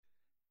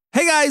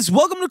guys,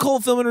 welcome to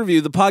Cult Film and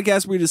Review, the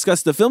podcast where we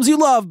discuss the films you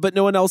love but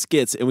no one else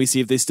gets, and we see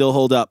if they still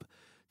hold up.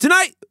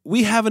 Tonight,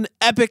 we have an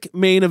epic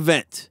main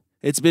event.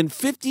 It's been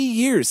 50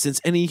 years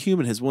since any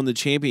human has won the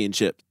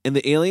championship, and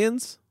the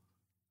aliens,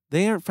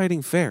 they aren't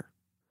fighting fair.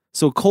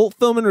 So Cult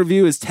Film and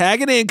Review is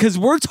tagging in because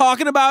we're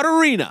talking about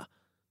Arena.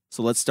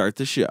 So let's start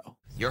the show.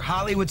 Your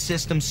Hollywood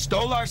system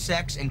stole our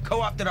sex and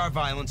co-opted our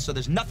violence, so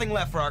there's nothing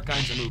left for our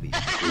kinds of movies.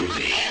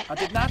 I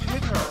did not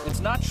hit her. It's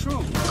not true.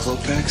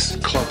 Klopex?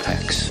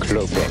 Klopex.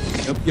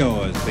 Klopex. Up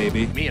yours,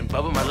 baby. Me and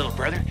Bubba, my little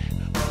brother,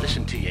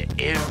 listen to you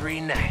every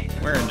night.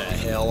 Where in the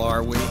hell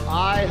are we?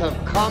 I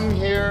have come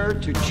here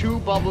to chew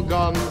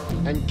bubblegum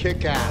and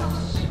kick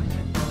ass.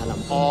 And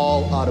I'm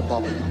all out of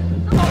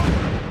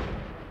bubblegum.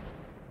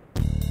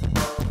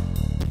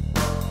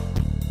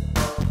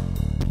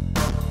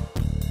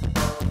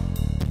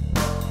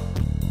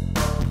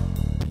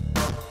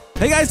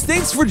 Hey guys,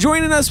 thanks for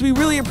joining us. We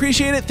really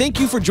appreciate it. Thank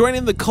you for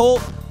joining the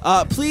cult.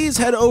 Please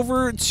head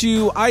over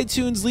to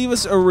iTunes, leave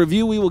us a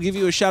review. We will give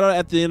you a shout out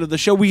at the end of the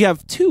show. We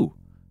have 2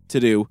 to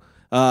do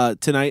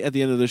tonight at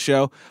the end of the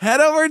show. Head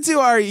over to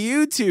our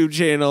YouTube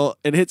channel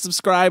and hit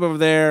subscribe over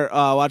there.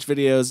 Watch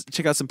videos.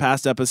 Check out some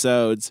past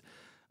episodes.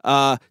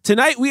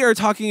 Tonight we are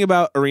talking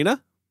about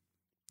Arena.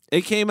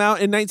 It came out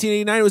in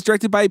 1989. It was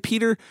directed by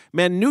Peter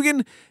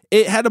Manoogian.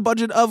 It had a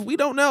budget of, we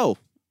don't know.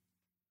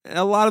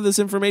 A lot of this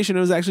information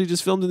was actually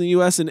just filmed in the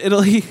U.S. and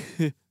Italy.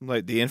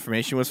 Like the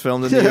information was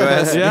filmed in the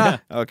U.S.? Yeah.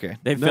 Okay.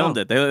 They filmed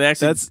it. They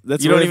actually. That's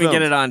you where don't they even get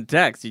filmed. it on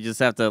text. You just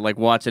have to like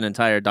watch an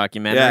entire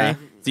documentary. Yeah.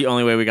 It's the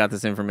only way we got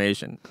this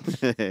information.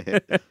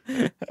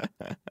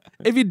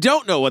 If you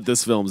don't know what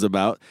this film's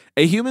about,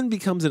 a human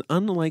becomes an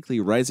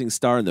unlikely rising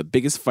star in the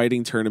biggest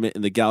fighting tournament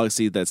in the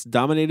galaxy that's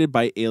dominated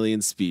by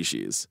alien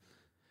species.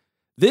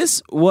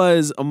 This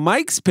was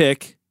Mike's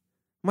pick.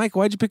 Mike,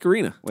 why'd you pick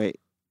Arena? Wait,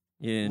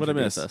 You didn't What I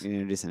introduce miss? us. you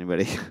didn't introduce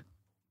anybody.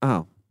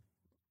 Oh.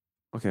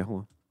 Okay, hold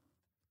on.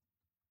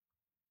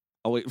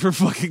 I'll wait for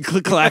fucking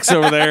click clacks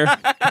over there.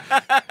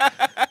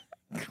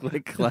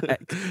 Click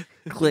clack,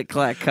 click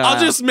clack. Kyle. I'll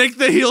just make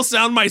the heel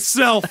sound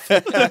myself.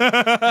 like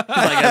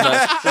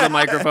as a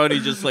microphone.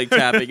 He's just like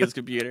tapping his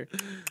computer.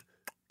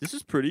 This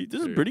is pretty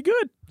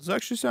good. This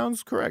actually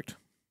sounds correct.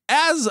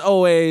 As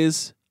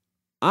always,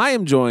 I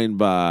am joined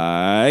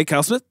by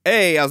Kyle Smith,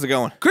 Hey, how's it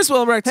going? Chris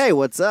Willenbrecht, Hey,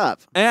 what's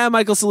up? and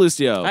Michael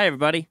Salustio. Hi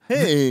everybody.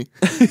 Hey.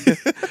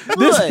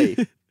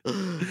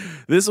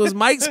 This was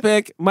Mike's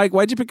pick. Mike,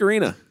 why'd you pick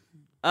Arena?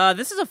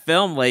 This is a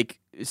film like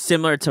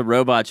similar to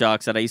Robot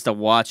Jocks that I used to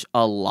watch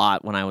a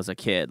lot when I was a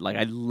kid. Like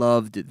I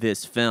loved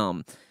this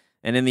film.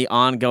 And in the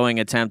ongoing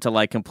attempt to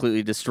like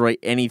completely destroy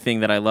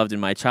anything that I loved in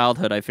my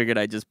childhood, I figured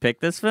I'd just pick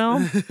this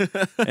film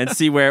and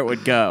see where it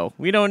would go.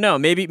 We don't know.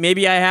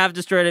 Maybe I have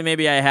destroyed it,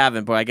 maybe I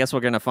haven't, but I guess we're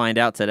going to find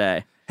out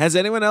today. Has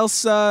anyone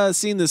else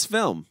seen this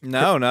film?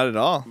 No, not at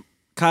all.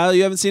 Kyle,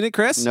 you haven't seen it,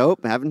 Chris? Nope,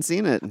 haven't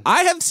seen it.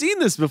 I have seen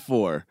this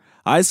before.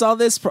 I saw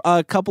this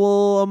a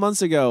couple of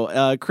months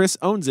ago. Chris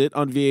owns it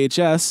on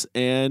VHS,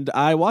 and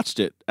I watched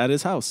it at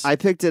his house. I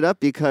picked it up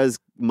because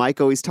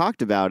Mike always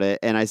talked about it,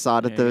 and I saw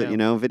it at There the you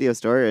go. video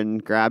store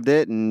and grabbed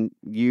it, and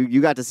you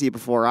got to see it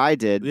before I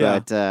did. Yeah.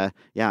 But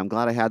I'm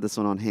glad I had this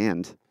one on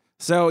hand.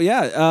 So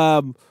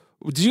yeah,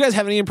 did you guys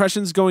have any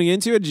impressions going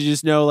into it? Did you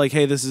just know like,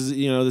 hey, this is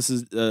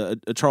a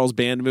Charles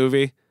Band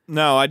movie?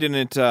 No, I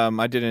didn't.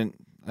 I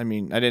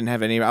didn't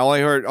have any. All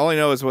I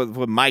know is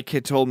what Mike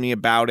had told me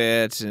about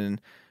it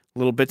and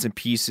little bits and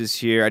pieces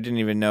here. I didn't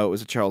even know it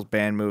was a Charles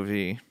Band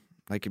movie.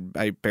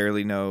 I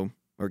barely know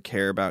or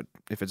care about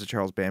if it's a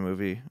Charles Band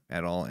movie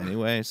at all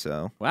anyway,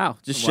 so. Wow,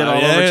 just Wow, shit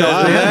all yeah, over yeah,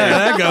 Charles yeah, Band.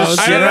 that goes.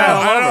 I Shit don't know.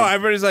 all I don't know. over.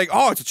 Everybody's like,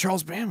 "Oh, it's a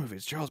Charles Band movie.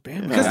 It's a Charles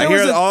Band movie." 'Cause I there hear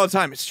was it a- all the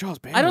time. It's a Charles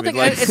Band. I don't movie.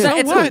 think it's not,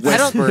 I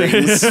don't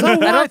Whisperings.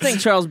 I don't think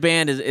Charles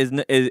Band is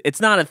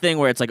it's not a thing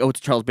where it's like, oh, it's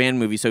a Charles Band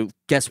movie, so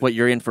guess what,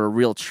 you're in for a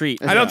real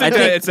treat. I don't think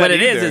that it's what that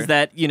it is either.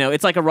 that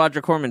it's like a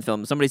Roger Corman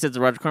film. Somebody says it's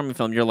a Roger Corman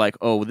film, you're like,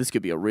 oh, this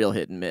could be a real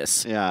hit and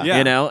miss. Yeah.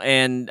 Yeah.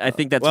 And I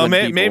think that's Well,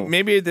 when people.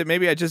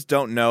 maybe I just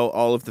don't know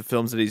all of the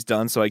films that he's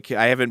done, so I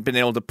haven't been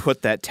able to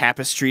put that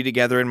tapestry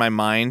together in my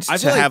mind I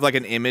to feel like- have like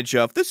an image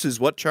of this is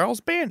what Charles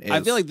Band is. I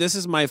feel like this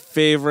is my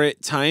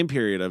favorite time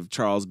period of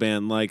Charles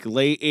Band. Like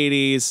late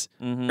 80s,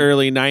 Mhm.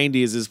 early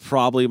 90s is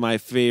probably my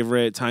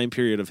favorite time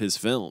period of his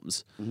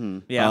films.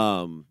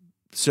 Yeah.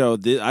 So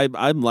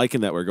I'm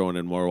liking that we're going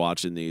and more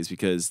watching these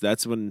because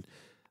that's when,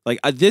 like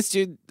this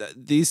dude,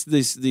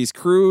 these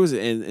crews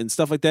and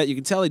stuff like that. You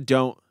can tell they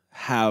don't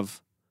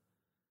have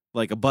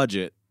like a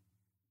budget.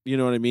 You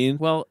know what I mean?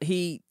 Well,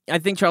 I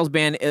think Charles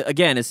Band,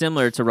 again, is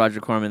similar to Roger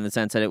Corman in the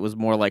sense that it was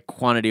more like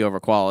quantity over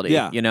quality.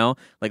 Yeah.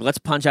 Like let's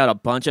punch out a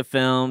bunch of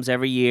films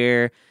every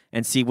year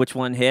and see which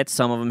one hits.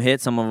 Some of them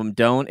hit, some of them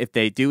don't. If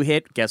they do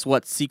hit, guess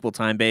what? Sequel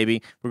time,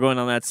 baby. We're going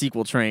on that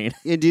sequel train.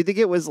 Yeah, do you think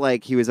it was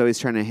like he was always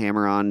trying to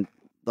hammer on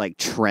like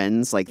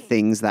trends, like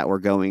things that were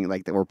going,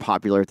 like that were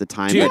popular at the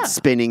time, Dude. but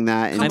spinning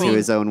that into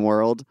his own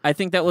world. I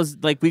think that was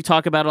like we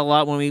talk about it a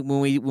lot when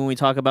we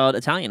talk about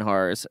Italian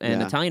horrors and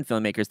Yeah. Italian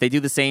filmmakers. They do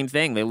the same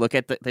thing. They look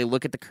at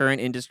the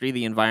current industry,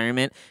 the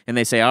environment, and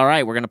they say, "All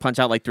right, we're going to punch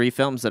out like 3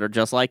 films that are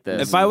just like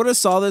this." If I would have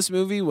saw this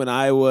movie when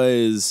I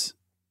was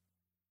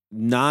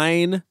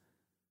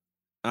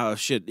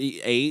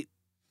 8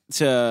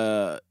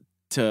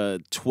 to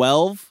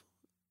 12,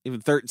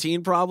 even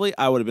 13 probably,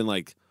 I would have been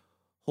like,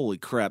 holy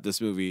crap,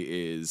 this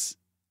movie is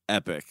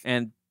epic.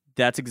 And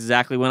that's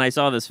exactly when I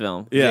saw this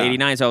film. It was Yeah.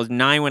 89, so I was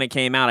 9 when it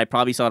came out. I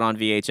probably saw it on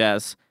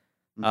VHS,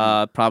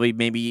 probably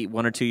maybe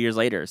 1 or 2 years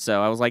later.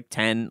 So I was like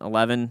 10,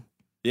 11.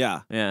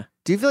 Yeah. Yeah.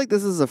 Do you feel like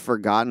this is a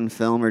forgotten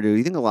film, or do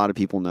you think a lot of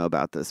people know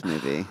about this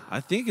movie? I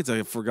think it's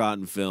a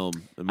forgotten film,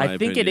 in my I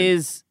think it opinion.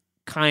 is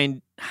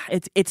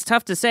it's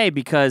tough to say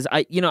because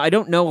I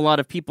don't know a lot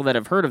of people that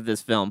have heard of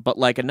this film, but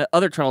like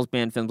other Charles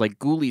Band films like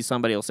Ghoulies,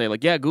 somebody will say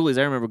like, yeah, Ghoulies,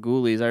 I remember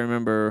Ghoulies. I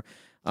remember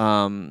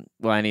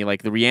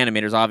like the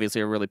Reanimators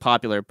obviously are really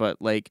popular, but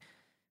like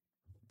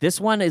this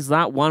one is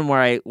not one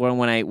where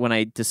when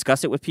I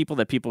discuss it with people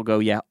that people go,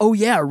 yeah, oh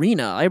yeah,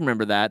 Arena, I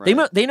remember that.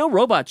 Right. They know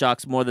Robot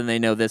Jocks more than they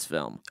know this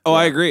film. Oh,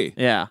 I agree.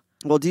 Yeah.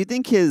 Well, do you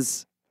think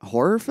his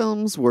horror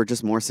films were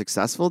just more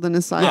successful than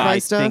his sci-fi Yeah, I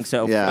stuff? think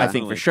so. Yeah. I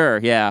think for sure.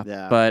 Yeah.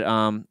 Yeah. But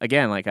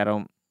again, like I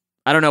don't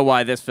know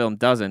why this film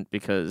doesn't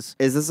because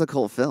Is this a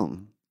cult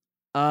film?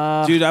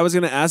 Dude, I was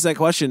going to ask that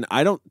question.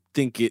 I don't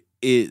think it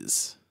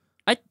is.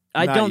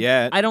 I Not don't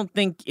yet. I don't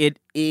think it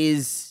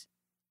is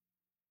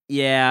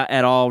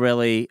at all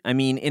really. I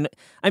mean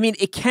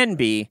it can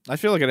be. I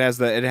feel like it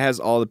has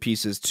all the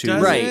pieces to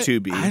Does it? to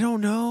be. I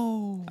don't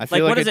know. I feel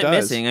Like like what is it it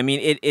does. missing? I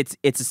mean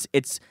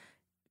it's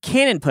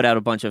Canon put out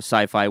a bunch of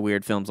sci-fi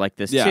weird films like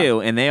this Yeah.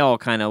 too, and they all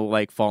kind of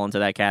like fall into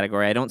that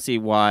category. I don't see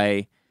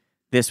why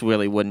this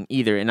really wouldn't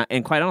either.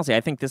 And quite honestly,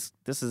 I think this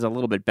is a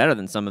little bit better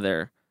than some of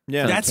their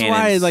Yeah. That's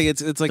Canon's why like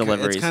it's like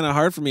deliveries. it's kind of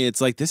hard for me.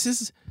 It's like this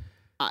is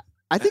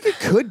I think it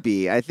could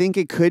be. I think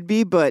it could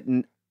be, but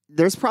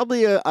there's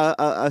probably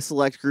a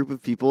select group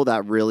of people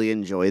that really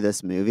enjoy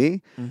this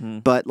movie.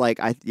 Mhm. But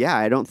like,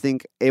 I don't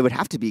think it would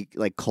have to be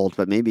like cult,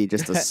 but maybe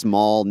just a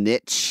small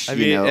niche, I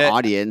mean,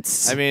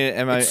 audience. I mean,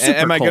 am It's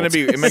super I going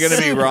to cult.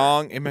 be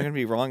wrong? Am I going to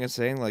be wrong in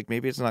saying like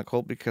maybe it's not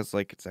cult because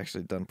like it's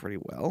actually done pretty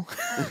well?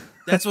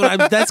 that's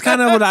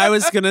kind of what I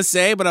was going to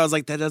say, but I was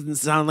like that doesn't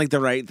sound like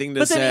the right thing to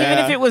But say. then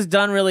even if it was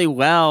done really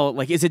well,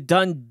 like is it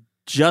done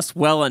just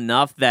well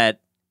enough that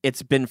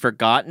it's been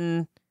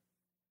forgotten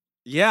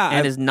yeah,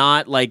 and is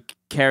not like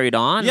carried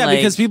on? yeah, Like,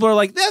 because people are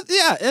like that.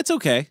 Yeah, it's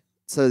okay.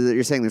 So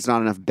you're saying there's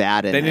not enough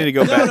bad in They it. need to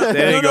go back.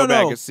 They need to go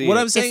back and see. What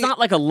it. I'm saying, it's not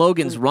like a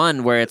Logan's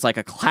Run where it's like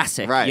a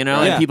classic, Right, you know? right.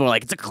 And Yeah. people are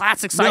like, it's a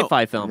classic No.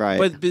 sci-fi film. Right.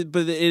 but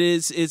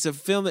it's a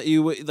film that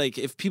you would like.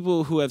 If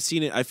people who have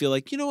seen it, I feel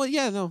like you know what?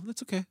 Yeah, no,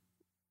 that's okay.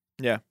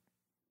 Yeah.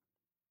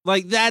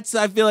 Like that's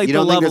I feel like you the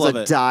don't think level there's of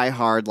a it.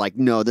 die-hard, like,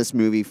 no, this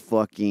movie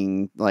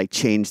fucking, like,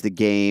 changed the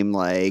game,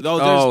 like... No, Oh,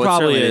 there's it probably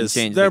certainly didn't is.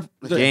 change There-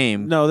 the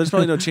game. No, there's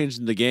probably no change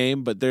in the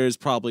game, but there's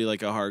probably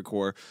like a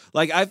hardcore.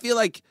 Like I feel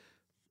like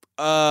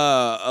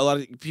a lot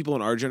of people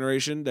in our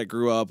generation that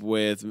grew up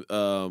with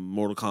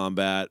Mortal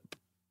Kombat,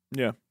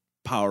 Yeah.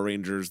 Power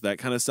Rangers, that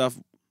kind of stuff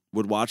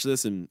would watch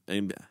this and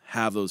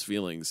have those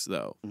feelings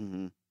though.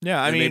 Mhm.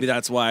 Yeah. I And mean, maybe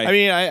that's why.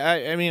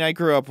 I mean, I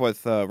grew up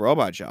with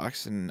Robot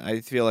Jocks, and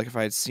I feel like if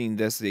I had seen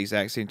this the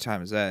exact same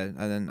time as that, and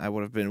then I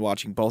would have been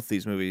watching both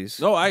these movies.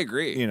 no, I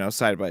agree. You know,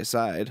 side by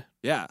side.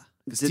 Yeah,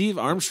 Steve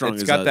Armstrong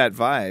It's is got that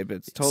vibe.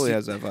 It totally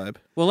has that vibe.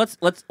 Well,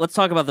 let's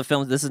talk about the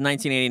films. This is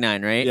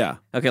 1989, right? Yeah.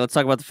 Okay, let's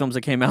talk about the films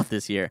that came out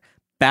this year.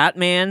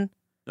 Batman,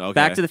 Okay.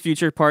 Back to the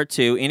Future Part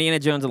 2, Indiana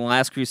Jones and the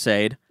Last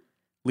Crusade,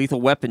 Lethal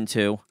Weapon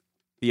 2,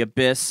 The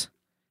Abyss.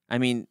 I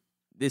mean,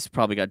 this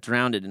probably got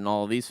drowned in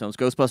all of these films.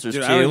 Ghostbusters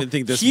Dude, 2. I don't even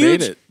think this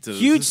huge, made it to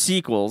huge this.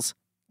 sequels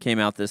came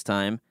out this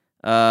time.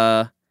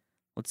 Let's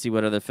see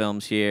what other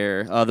films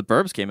here. The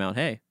Burbs came out.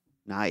 Hey.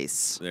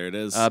 Nice. There it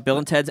is. Bill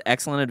and Ted's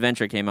Excellent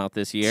Adventure came out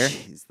this year.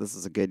 Jeez, this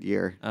is a good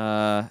year.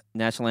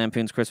 National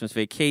Lampoon's Christmas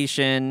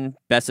Vacation,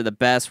 Best of the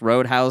Best,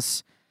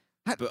 Roadhouse,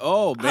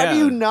 Oh man, How do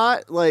you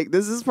not, like,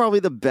 this is probably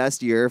the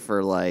best year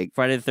for, like...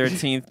 Friday the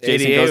 13th,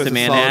 Jason 88 Goes was to a solid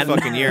Manhattan.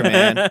 fucking year,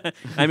 man.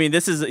 I mean,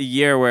 this is a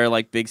year where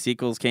like big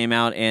sequels came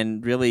out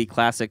and really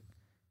classic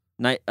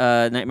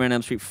Nightmare on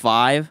Elm Street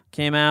 5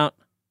 came out.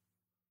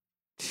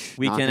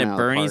 Weekend knocking it out at of the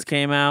Bernie's park.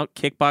 came out.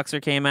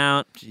 Kickboxer came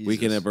out.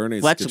 Weekend at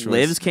Bernie's? Fletch good choice.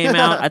 Lives came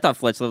out. I thought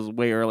Fletch Lives was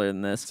way earlier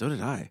than this. So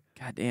did I.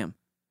 God damn.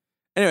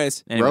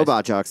 Anyways,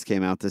 Robot Jocks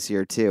came out this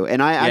year too,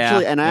 and I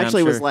Yeah,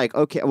 actually I'm was sure. like,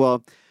 okay,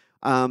 well,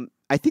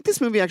 I think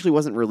this movie actually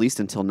wasn't released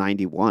until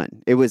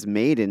 91. It was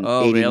made in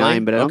Oh, 89, really?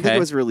 but I don't think Okay. it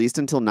was released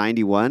until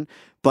 91.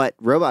 But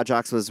Robot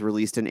Jocks was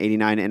released in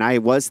 89, and I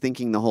was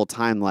thinking the whole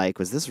time, like,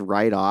 was this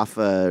right off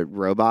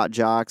Robot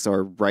Jocks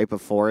or right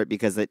before it?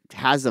 Because it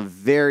has a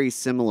very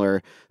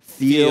similar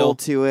feel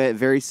to it,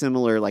 very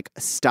similar, like,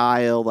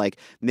 style. Like,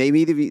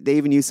 maybe they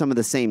even use some of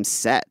the same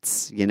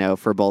sets, you know,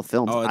 for both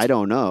films. Oh, I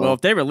don't know. Well,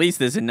 if they released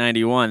this in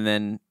 91,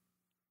 then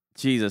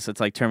Jesus, it's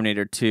like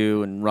Terminator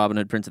 2 and Robin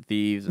Hood, Prince of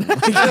Thieves. And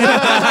Just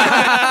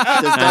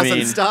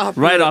doesn't stop.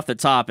 Right off the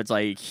top, it's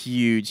like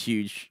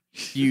huge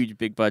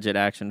big budget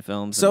action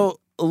films. So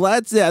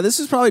this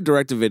is probably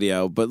direct to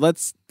video, but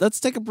let's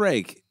take a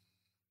break.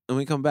 When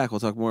we come back, we'll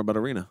talk more about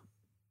Arena.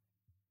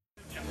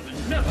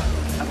 Never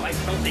have I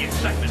felt the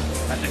excitement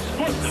as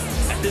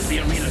explosive as in the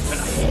arena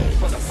tonight.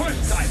 For the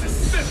first time in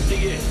 50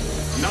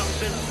 years, not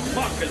since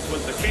Marcus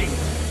was the king,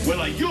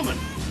 will a human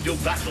do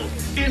battle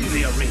in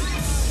the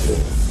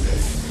arena.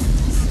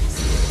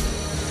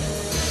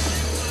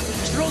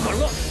 Stronger,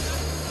 look!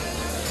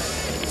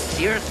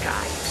 The Earth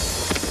guy.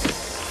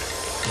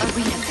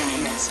 Arena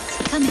fans,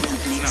 coming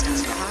up next on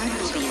the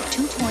card will be a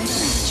 2-point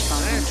match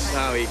following. That's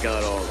how he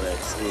got all that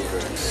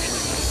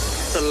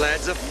silver. The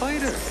lad's a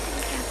fighter.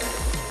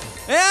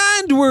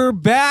 And we're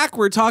back.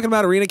 We're talking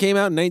about Arena. Came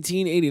out in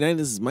 1989.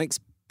 This is Mike's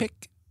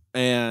pick.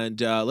 And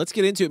let's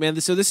get into it, man.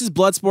 So this is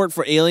Bloodsport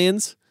for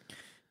aliens.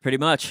 pretty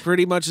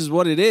much is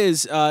what it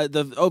is.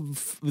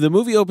 The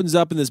movie opens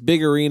up in this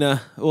big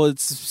arena. Well,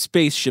 it's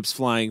spaceships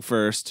flying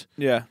first.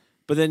 Yeah.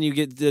 But then you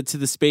get to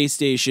the space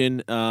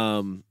station,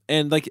 and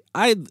like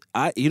I,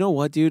 you know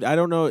what, dude? I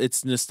don't know.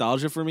 It's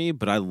nostalgia for me,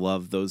 but I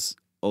love those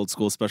old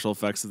school special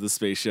effects of the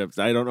spaceships.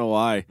 I don't know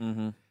why.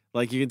 Mm-hmm.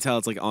 Like you can tell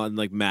it's like on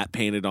like matte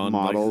painted on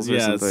models like,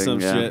 or something. some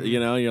Yeah. shit. You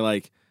know, you're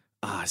like,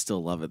 I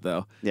still love it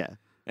though. Yeah.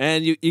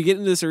 And you get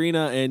in this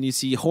arena and you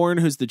see Horn,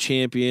 who's the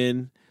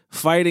champion,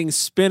 fighting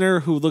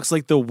Spinner, who looks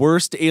like the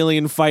worst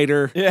alien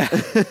fighter. Yeah.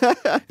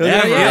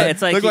 Yeah,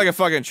 it's like look he- like a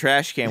fucking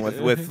trash can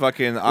with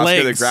fucking Oscar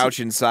Legs. the Grouch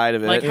inside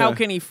of it. Like, how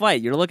can he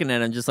fight? You're looking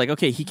at him just like,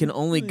 okay, he can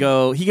only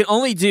do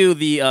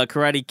the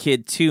Karate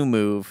Kid 2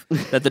 move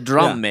that the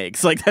drum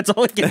makes. Like, that's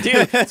all he can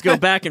do is go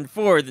back and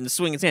forth and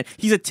swing his hand.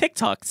 He's a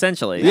TikTok,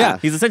 essentially. Yeah.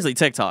 He's essentially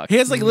TikTok. He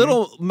has like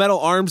little metal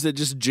arms that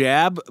just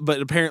jab,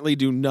 but apparently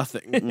do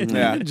nothing.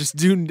 Yeah. Just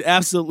do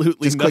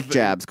absolutely Just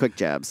nothing. quick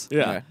jabs.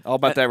 Yeah. All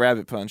about that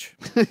rabbit punch.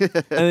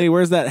 And then he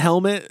wears that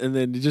helmet, and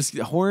then just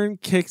Horn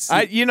kicks.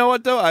 You know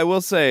what though? I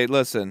will say,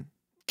 listen,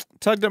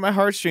 tugged at my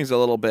heartstrings a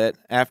little bit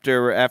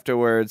after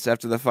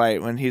the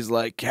fight when he's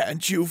like,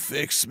 "Can't you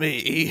fix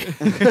me?"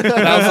 And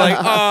I was like,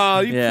 "Oh,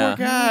 you Yeah.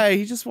 poor guy.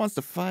 He just wants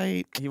to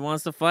fight." He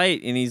wants to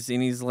fight, and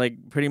he's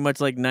like pretty much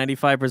like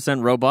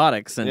 95%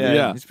 robotics. And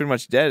Yeah. He's pretty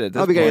much dead at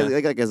this Oh, because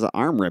point. like his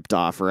arm ripped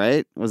off,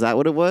 right? Was that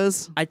what it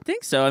was? I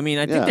think so. I mean,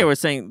 I think Yeah. they were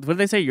saying, what did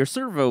they say? Your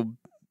servo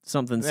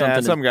something something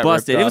is got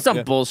busted. ripped It was off, some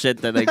yeah. bullshit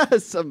that they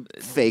Some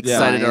fake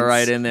decided science. to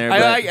write in there. I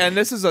but- like, and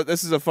this is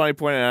a funny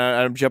point,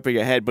 and I'm jumping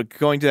ahead, but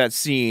going to that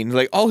scene,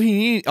 like all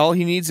he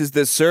needs is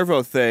this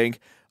servo thing.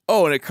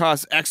 Oh, and it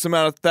costs X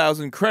amount of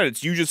 1,000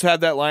 credits. You just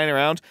had that lying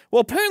around. Well,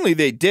 apparently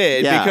they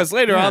did, Yeah. because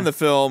later Yeah. on in the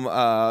film,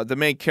 the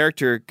main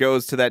character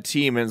goes to that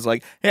team and is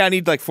like, "Hey, I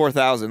need like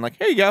 4,000." Like,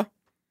 here you go.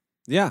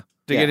 yeah.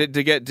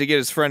 To get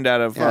his friend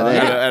out of Yeah,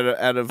 they-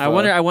 out of. I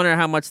wonder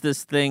how much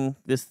this thing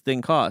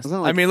costs. Wasn't it I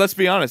like, mean, let's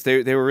be honest.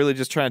 They were really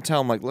just trying to tell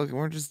him like, look,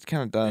 we're just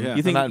kind of done. Yeah. You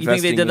We're think not you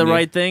think they investing did the in you."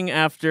 right thing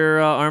after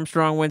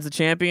Armstrong wins the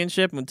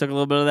championship and took a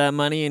little bit of that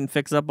money and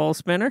fixed up all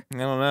Spinner? I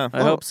don't know.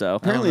 I hope so.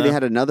 apparently they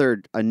had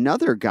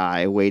another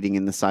guy waiting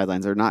in the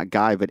sidelines, or not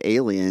guy, but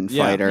alien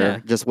Yeah. fighter, Yeah.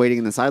 just waiting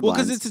in the Well, sidelines.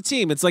 because it's a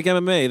team. It's like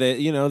MMA.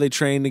 They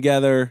train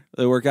together.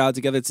 They work out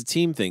together. It's a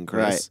team thing,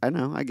 Chris. right. I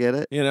know. I get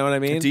it. You know what I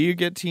mean? Do you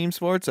get team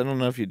sports? I don't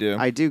know if you do.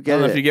 I do I get don't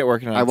know it. if you get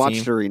working on I a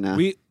watched team. Arena.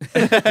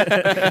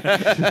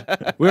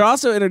 We're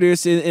also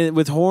introduced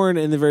with Horn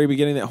in the very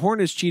beginning that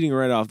Horn is cheating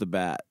right off the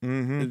bat.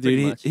 Mm-hmm.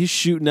 Dude, he's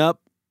shooting up.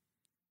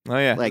 Oh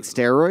yeah. like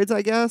steroids,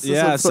 I guess. is what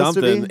Yeah, it's supposed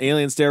to something. be?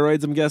 Alien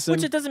steroids, I'm guessing.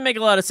 Which it doesn't make a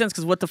lot of sense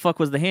because what the fuck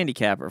was the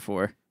handicapper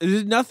for? It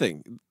did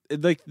nothing.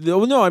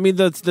 No, I mean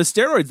the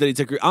steroids that he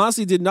took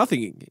honestly did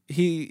nothing.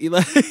 He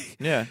like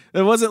yeah.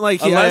 it wasn't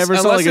like I ever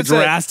saw like a it's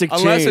drastic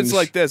change. Unless it's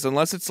like this.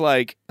 Unless it's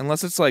like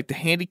the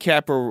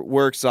handicapper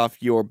works off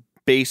your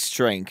base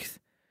strength.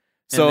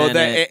 So And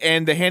then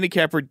and the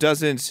handicapper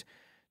doesn't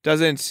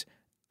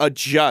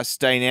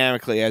adjust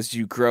dynamically as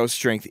you grow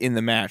strength in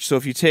the match. So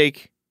if you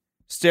take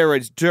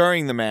steroids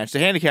during the match, the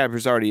handicapper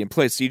is already in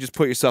place. So you just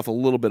put yourself a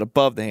little bit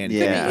above the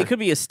handicapper. Yeah. It could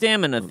be a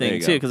stamina there thing you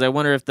too, go. because I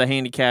wonder if the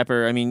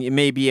handicapper. I mean, it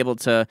may be able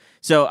to.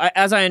 So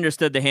as I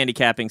understood the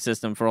handicapping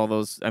system for all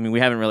those, I mean,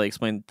 we haven't really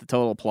explained the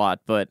total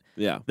plot, but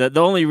yeah.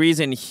 the only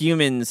reason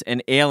humans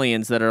and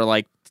aliens that are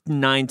like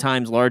 9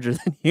 times larger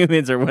than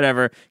humans or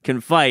whatever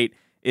can fight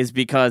is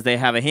because they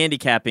have a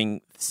handicapping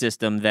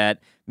system that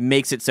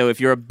makes it so if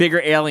you're a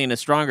bigger alien, a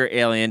stronger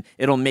alien,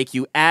 it'll make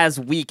you as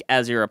weak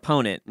as your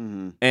opponent,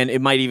 and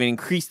it might even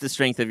increase the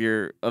strength of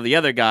the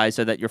other guy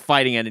so that you're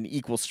fighting at an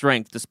equal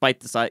strength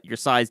despite your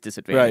size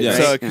disadvantage. Right. Yes.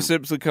 So it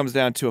simply comes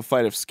down to a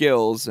fight of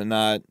skills and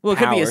not Well, it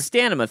could be a power.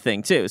 stamina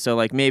thing too. So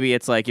like maybe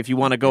it's like if you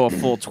want to go a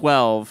full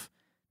 12,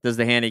 does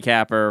the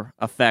handicapper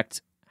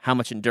affect how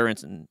much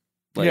endurance and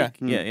like,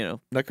 yeah, you know.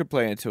 That could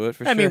play into it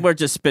for I sure. mean, we're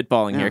just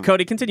spitballing here. Yeah.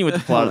 Cody, continue with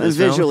the plot of this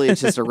Visually, film. it's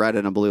just a red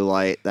and a blue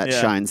light that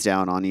Yeah. shines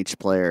down on each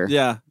player.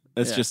 Yeah.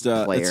 It's Yeah. just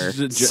Player, it's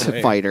just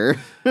a, fighter.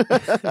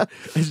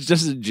 it's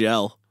just a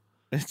gel.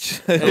 It's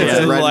It's red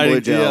and lighting-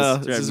 blue gels. Yeah,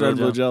 It's it's just red red and and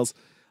blue blue gels.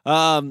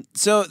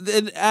 So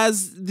then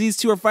as these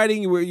two are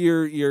fighting,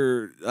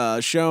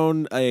 you're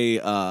shown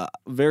a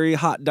very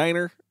hot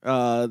diner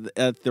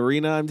at the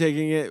arena, I'm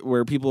taking it,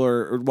 where people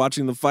are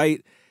watching the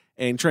fight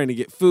and trying to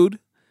get food.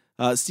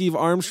 Steve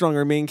Armstrong,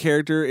 our main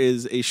character,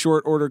 is a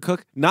short order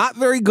cook. Not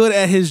very good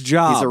at his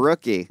job. He's a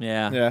rookie.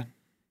 Yeah.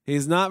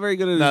 He's not very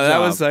good at his No, job. that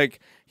was like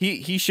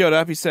he showed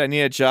up. He said, "I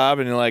need a job,"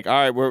 and they're like, "All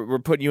right, we're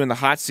putting you in the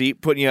hot seat,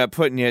 putting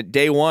you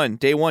day one.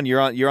 Day one, you're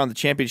on the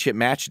championship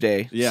match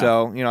day. Yeah.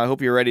 So I hope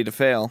you're ready to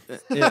fail."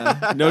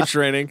 Yeah, no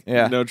training.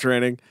 Yeah. No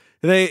training.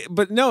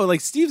 But no,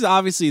 like Steve's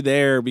obviously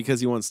there because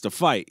he wants to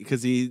fight.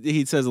 Because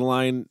he says a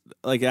line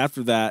like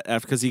after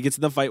because he gets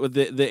in the fight with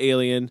the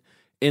alien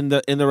in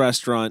the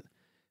restaurant,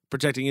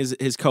 protecting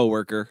his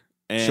coworker.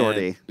 And,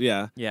 Shorty.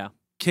 Yeah. Yeah.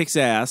 Kicks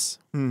ass.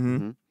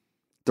 Mm-hmm.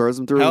 Throws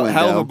him through a window.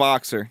 Hell of a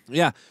boxer.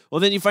 Yeah.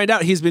 Well, then you find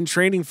out he's been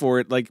training for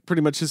it like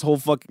pretty much his whole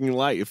fucking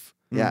life.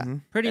 Yeah.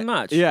 Pretty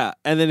much. Yeah.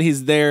 And then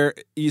he's there.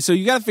 So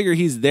you got to figure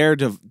he's there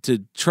to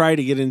try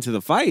to get into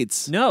the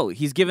fights. No,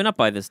 he's given up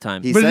by this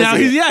time. He But says now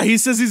he- he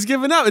says he's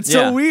given up. It's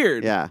Yeah. so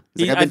weird. Yeah.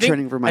 He's like, I've been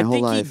training for my whole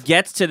life. He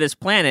gets to this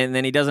planet and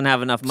then he doesn't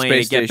have enough money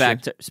Space to get back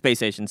station. to space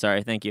station.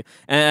 Sorry, thank you.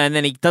 And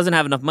then he doesn't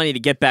have enough money to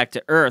get back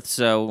to Earth,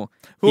 so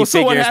he Well,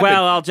 so what figures, happened?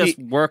 well, I'll just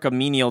work a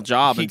menial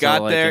job. He until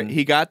got I there. can-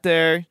 He got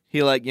there. He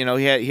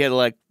had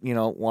like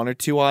one or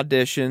two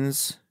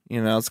auditions.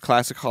 It's a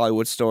classic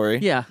Hollywood story.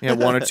 Yeah. He had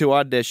one or two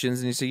auditions,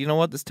 and he said, "You know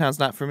what? This town's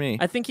not for me."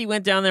 I think he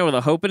went down there with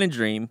a hope and a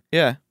dream,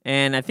 Yeah,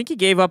 and I think he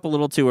gave up a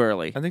little too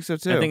early. I think so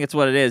too. I think it's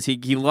what it is. He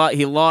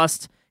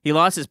lost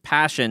his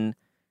passion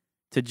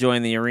to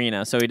join the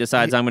arena, so he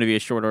decides I'm going to be a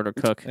short order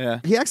cook. yeah.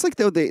 He acts like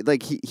though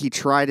he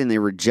tried and they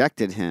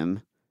rejected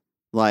him.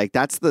 Like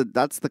that's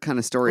the kind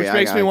of story. Which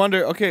makes me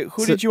wonder. Okay,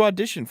 who So- did you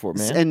audition for,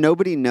 man? And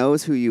nobody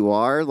knows who you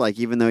are. Like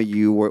even though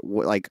you were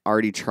like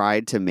already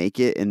tried to make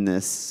it in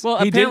this. Well,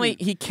 He apparently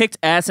didn't. he kicked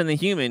ass in the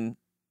human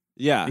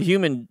Yeah.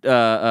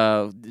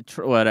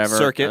 whatever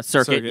Circuit.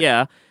 circuit,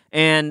 yeah,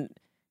 and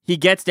he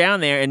gets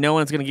down there and no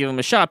one's going to give him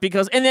a shot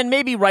and then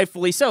maybe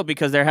rightfully so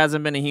because there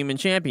hasn't been a human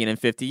champion in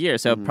 50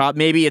 years. So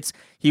maybe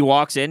he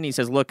walks in and he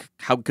says, "Look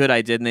how good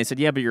I did," and they said,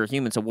 "Yeah, but you're a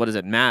human, so what does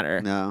it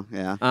matter?" No,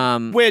 yeah.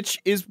 Which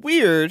is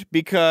weird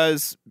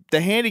because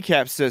the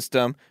handicap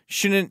system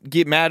shouldn't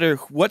matter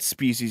what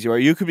species you are.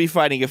 You could be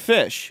fighting a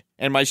fish,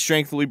 and my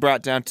strength will be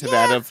brought down to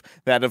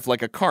that of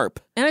like a carp.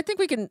 And I think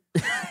we can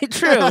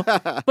true,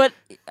 but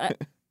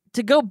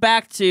to go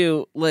back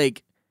to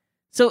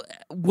so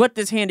what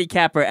this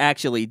handicapper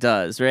actually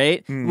does,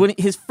 right? When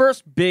his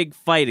first big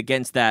fight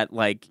against that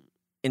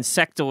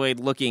insectoid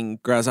looking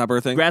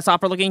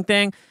Grasshopper looking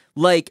thing,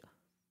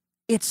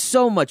 it's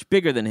so much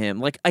bigger than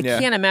him. I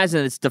can't imagine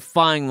that it's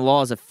defying the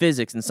laws of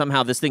physics and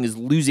somehow this thing is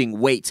losing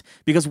weight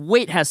because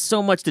weight has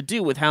so much to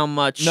do with how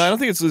much. No, I don't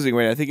think it's losing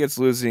weight. I think it's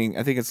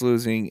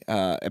losing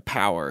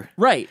power.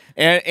 Right.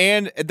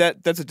 And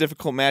that's a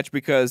difficult match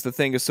because the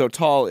thing is so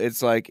tall.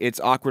 It's it's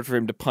awkward for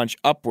him to punch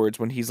upwards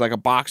when he's like a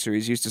boxer.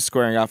 He's used to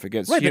squaring off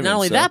against Right, humans. but not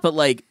only so- that,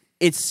 but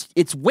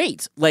it's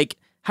weight.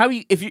 How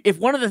if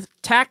one of the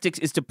tactics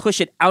is to push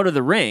it out of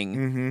the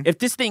ring, if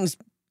this thing's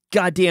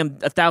goddamn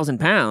 1,000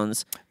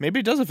 pounds, maybe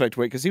it does affect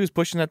weight because he was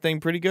pushing that thing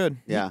pretty good.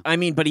 Yeah. I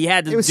mean, but he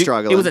had to. He was It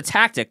struggling. was a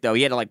tactic though.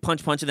 He had to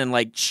punch, and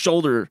then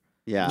shoulder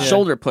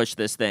push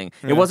this thing.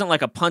 Yeah. It wasn't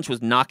like a punch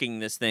was knocking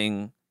this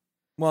thing.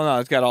 Well, no,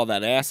 it's got all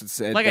that ass. It's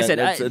Like I said,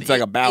 it's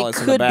like a ballast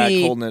in could the back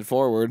be- holding it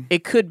forward.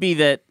 It could be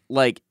that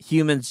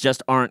humans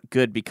just aren't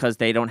good because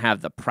they don't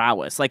have the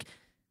prowess.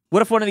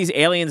 What if one of these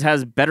aliens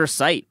has better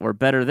sight or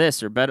better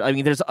this or better? I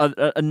mean, there's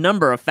a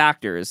number of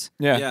factors.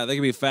 Yeah, they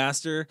can be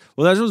faster.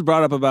 Well, that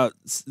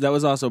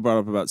was also brought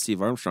up about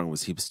Steve Armstrong.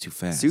 He was too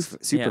fast.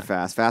 Super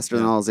fast, faster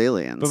than all his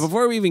aliens. But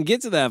before we even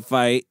get to that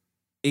fight,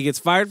 he gets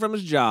fired from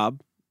his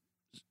job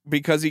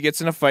Because he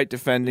gets in a fight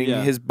defending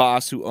his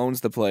boss who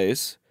owns the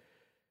place.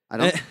 I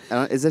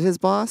don't. Is it his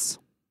boss?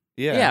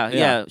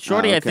 Yeah.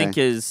 Shorty, Oh, I okay. think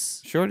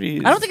is. Shorty.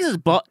 I don't think it's his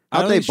boss.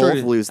 How'd they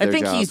both lose their I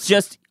think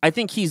jobs? I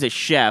think he's a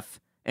chef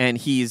and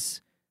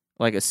he's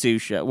like a sous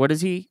chef. What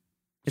is he?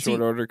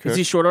 Order cook. Is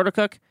he short order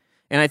cook?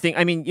 And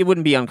I mean, it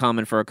wouldn't be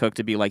uncommon for a cook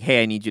to be like,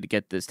 "Hey, I need you to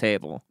get this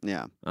table."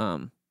 Yeah.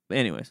 But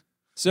anyways.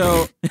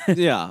 So,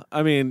 yeah,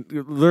 I mean,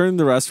 learn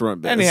the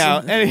restaurant business.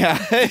 Anyhow,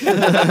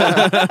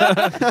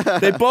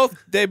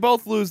 they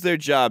both lose their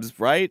jobs,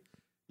 right?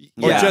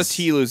 Or Yes. just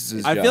he loses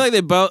his I job. feel like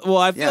they both. Well,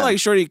 I feel Yeah. like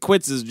Shorty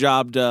quits his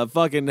job to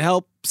fucking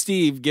help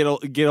Steve get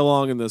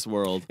along in this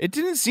world. It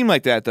didn't seem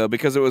like that though,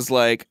 because it was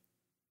the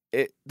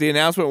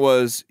announcement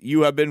was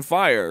you have been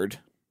fired,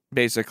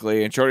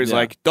 basically, and Shorty's Yeah.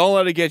 like, "Don't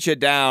let it get you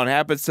down.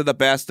 Happens to the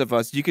best of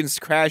us. You can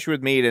crash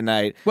with me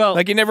tonight." Well-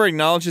 he never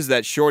acknowledges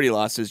that Shorty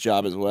lost his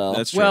job as well.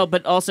 That's true. Well,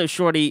 but also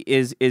Shorty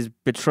is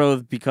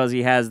betrothed because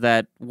he has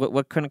that.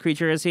 What kind of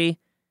creature is he?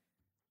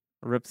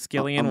 A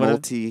reptilian. A What is-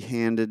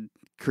 multi-handed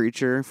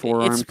creature,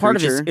 four-armed it's part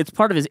creature. of his. It's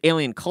part of his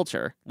alien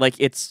culture.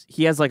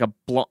 He has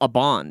a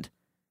bond.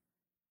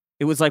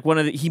 It was like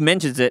he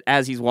mentions it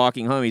as he's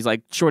walking home. He's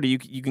like, "Shorty,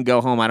 you can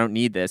go home. I don't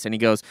need this." And he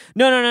goes,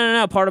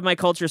 "No. Part of my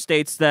culture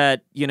states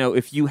that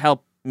if you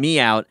help me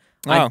out,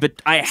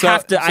 But I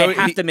have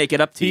to make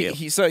it up to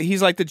you. So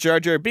he's like the Jar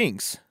Jar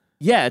Binks.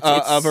 Yeah, it's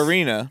of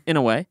Arena in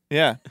a way.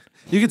 Yeah,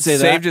 you could say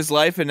that saved his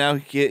life, and now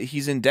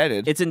he's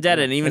indebted. It's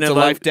indebted, and even it's if a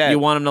life debt. you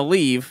want him to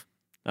leave,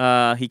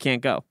 he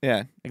can't go.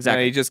 Yeah,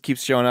 exactly. Yeah, he just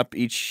keeps showing up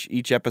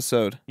each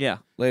episode. Yeah,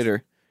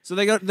 later. So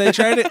they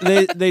try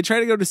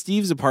to go to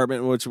Steve's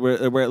apartment,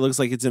 where it looks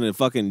like it's in a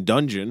fucking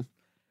dungeon.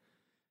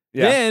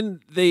 Yeah. Then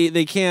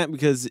they can't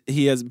because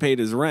he hasn't paid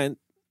his rent.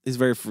 He's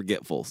very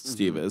forgetful.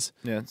 Steve is.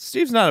 Yeah,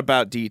 Steve's not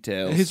about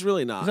details. He's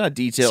really not. He's not a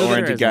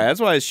detail-oriented guy. That's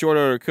why his short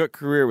order cook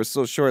career was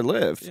so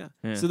short-lived.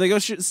 Yeah. So they go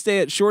stay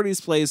at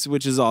Shorty's place,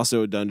 which is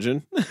also a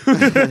dungeon.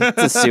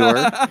 It's a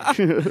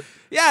sewer.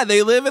 Yeah,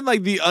 they live in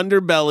like the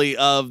underbelly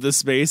of the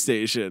space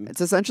station.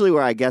 It's essentially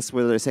where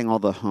they're saying all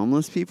the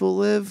homeless people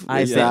live.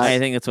 I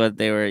think that's what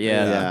they were.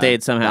 Yeah. They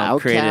had somehow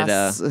created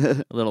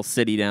a little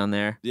city down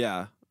there.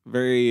 Yeah.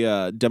 Very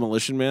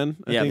Demolition Man.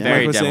 I think very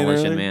Mike was saying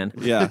Demolition earlier. Man.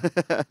 Yeah,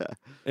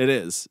 it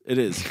is. It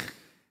is.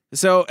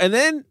 So,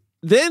 and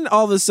then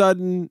all of a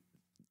sudden,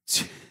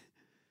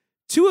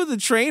 two of the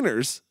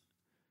trainers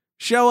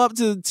show up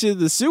to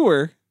the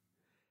sewer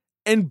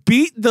and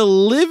beat the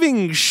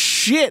living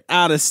shit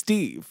out of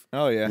Steve.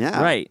 Oh yeah,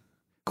 Yeah. Right.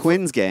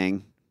 Quinn's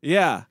gang.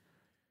 Yeah,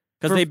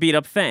 because they beat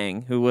up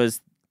Fang, who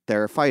was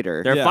their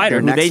fighter. Their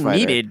fighter, who they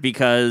needed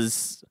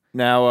because.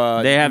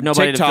 Now they have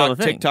nobody to fill the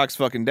thing. TikTok's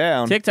fucking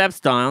down.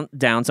 TikTok's down.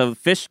 So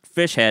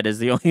Fishhead is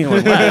the only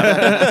one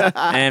left,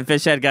 and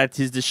Fishhead got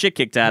the shit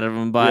kicked out of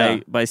him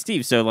by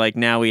Steve. So like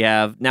now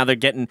they're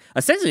getting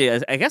essentially,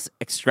 I guess,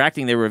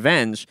 extracting their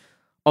revenge.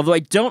 Although I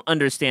don't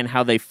understand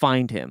how they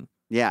find him.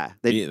 Yeah,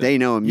 they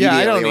know immediately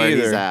I don't where either.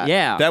 he's at.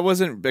 Yeah, that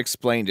wasn't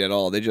explained at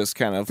all. They just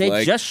kind of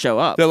just show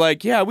up. They're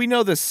like, yeah, we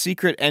know the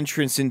secret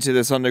entrance into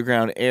this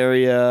underground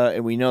area,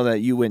 and we know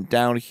that you went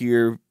down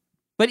here.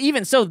 But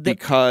even so,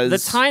 because the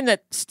time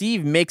that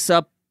Steve makes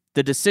up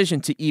the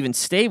decision to even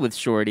stay with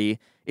Shorty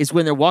is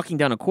when they're walking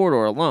down a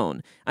corridor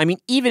alone. I mean,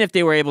 even if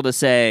they were able to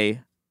say,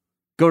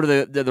 go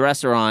to the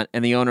restaurant,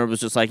 and the owner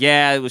was just like,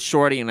 yeah, it was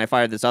Shorty, and I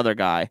fired this other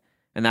guy,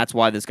 and that's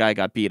why this guy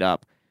got beat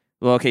up.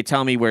 Well, okay,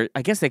 tell me where.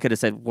 I guess they could have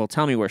said, well,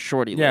 tell me where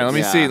Shorty lives.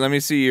 Yeah, let me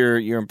see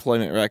your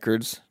employment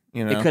records.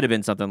 You know, it could have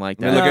been something like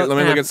that. Let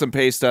me look at some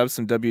pay stubs,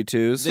 some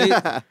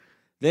W-2s.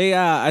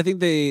 I think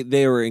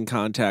they were in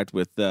contact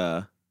with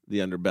the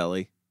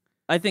underbelly.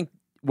 I think.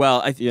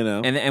 Well,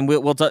 and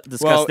we'll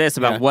discuss this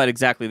about what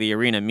exactly the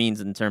arena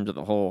means in terms of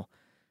the whole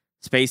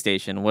space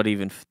station. What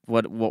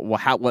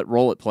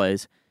role it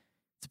plays.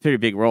 It's a pretty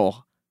big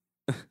role.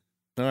 All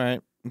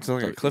right, it's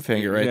like a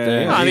cliffhanger right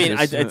there. No, I mean,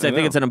 I think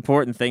it's an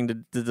important thing to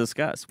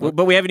discuss.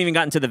 But we haven't even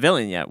gotten to the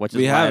villain yet, which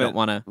is why I don't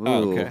want to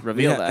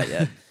reveal that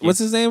yet. What's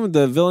his name?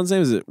 The villain's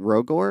name is it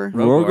Rogor?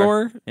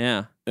 Rogor?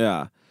 Yeah.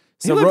 Yeah.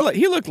 So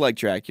he looked like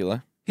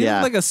Dracula. He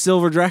looked like a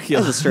silver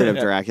Dracula. That was a straight up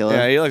Dracula.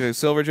 Yeah, he looked like a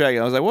silver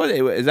Dracula. I was like, what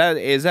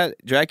is that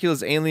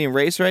Dracula's alien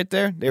race right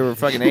there? They were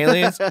fucking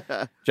aliens.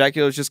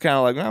 Dracula was just kind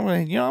of like, I'm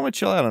gonna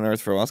chill out on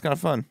Earth for a while. It's kind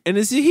of fun. And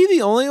is he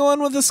the only one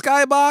with a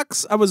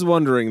skybox? I was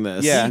wondering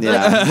this. Yeah.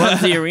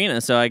 Runs the arena,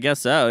 so I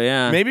guess so.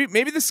 Yeah. Maybe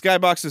the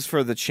skybox is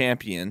for the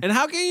champion. And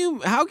how can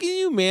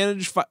you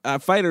manage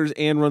fighters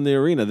and run the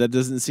arena? That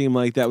doesn't seem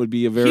like that would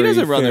be a very. He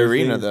doesn't run the fair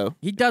arena thing. though.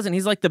 He doesn't.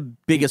 He's like the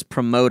biggest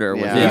promoter.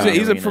 Yeah. Within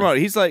He's a arena. promoter.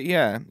 He's like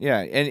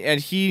and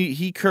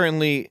he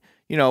currently,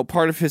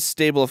 part of his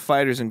stable of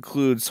fighters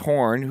includes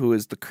Horn, who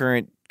is the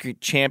current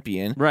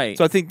champion. Right.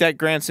 So I think that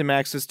grants him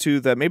access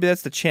to maybe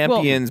that's the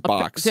champion's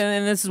box.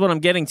 And this is what I'm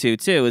getting to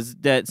too, is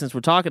that since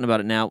we're talking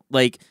about it now,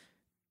 like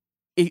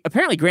it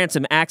apparently grants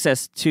him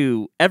access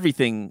to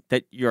everything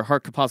that your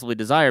heart could possibly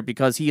desire,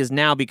 because he has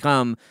now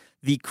become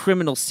the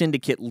criminal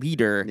syndicate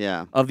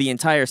leader of the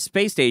entire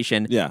space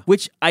station. Yeah.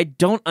 Which I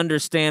don't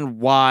understand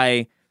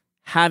why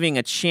having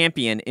a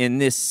champion in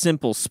this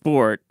simple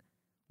sport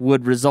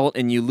would result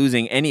in you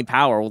losing any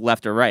power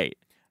left or right.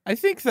 I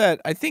think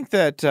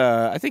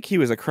he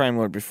was a crime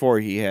lord before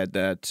he had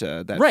that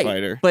right.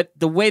 fighter. But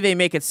the way they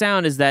make it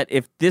sound is that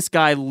if this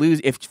guy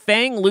if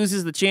Fang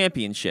loses the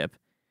championship,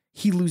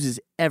 he loses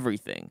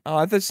everything. Oh,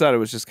 I just thought it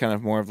was just kind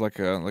of more of like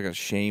a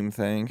shame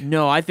thing.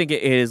 No, I think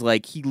it is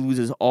like he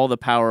loses all the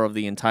power of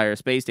the entire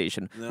space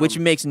station, which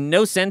makes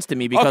no sense to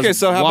me, because okay,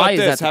 so how why about is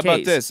this? that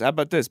the case? How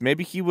about this?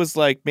 Maybe he was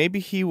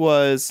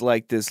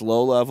like this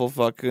low level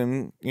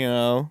fucking,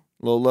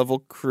 low level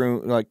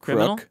criminal,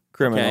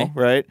 Okay.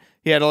 right?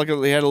 He had a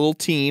little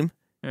team,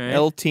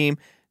 Right.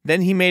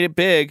 Then he made it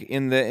big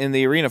in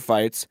the arena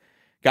fights,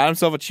 got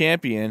himself a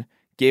champion,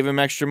 gave him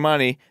extra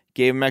money,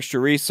 gave him extra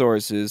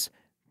resources,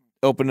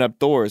 opened up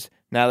doors.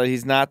 Now that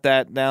he's not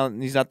that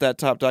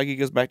top dog, he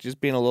goes back to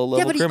just being a low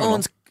level criminal. He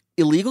owns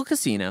illegal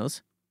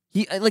casinos.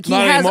 Not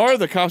anymore.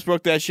 The cops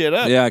broke that shit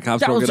up. Yeah,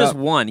 cops that broke was it just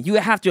up. one. You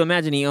have to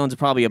imagine he owns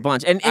probably a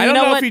bunch. And I you don't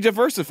know know what? if he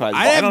diversifies.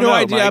 I have no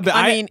idea, Mike. but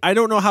I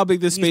don't know how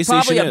big this space he's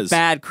probably station a is.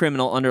 bad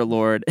criminal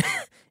underlord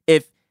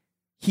if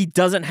he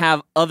doesn't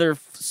have other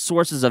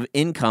sources of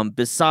income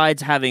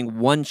besides having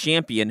one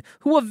champion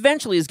who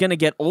eventually is going to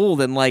get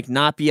old and like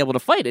not be able to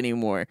fight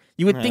anymore.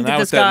 You would think that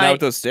this guy, not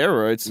with those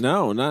steroids.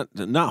 No, not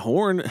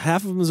Horn.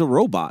 Half of him is a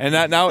robot. And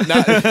not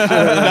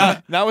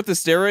with the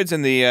steroids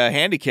and the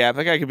handicap.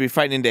 That guy could be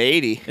fighting into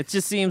 80. it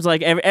just seems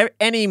like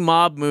any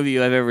mob movie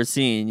I've ever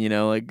seen,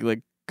 like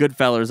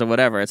Goodfellas or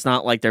whatever. It's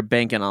not like they're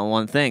banking on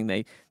one thing.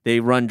 They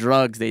run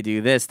drugs. They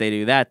do this. They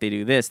do that. They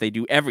do this. They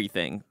do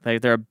everything.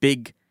 They're a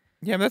big.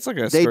 Yeah, but that's like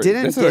They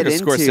didn't that's get like a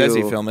Scorsese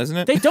into- film, isn't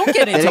it? They don't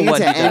get They into didn't what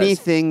get he to does.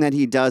 anything that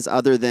he does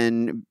other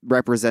than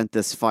represent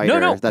this fighter.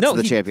 That's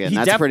the champion. he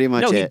That's pretty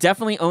much he it.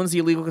 definitely owns the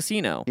illegal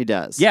casino. He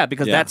does. Yeah,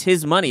 because Yeah. that's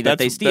his money that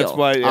they steal. That's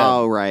why. Yeah.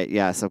 Oh, right.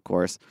 Yes, of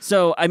course.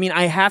 So, I mean,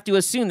 I have to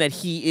assume that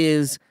he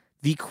is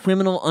the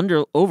criminal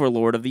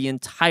overlord of the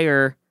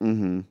entire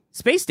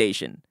space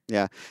station.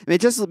 Yeah. It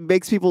just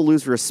makes people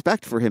lose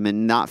respect for him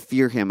and not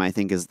fear him, I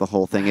think, is the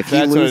whole thing. If he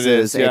That's what it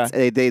loses, is,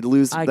 yeah. they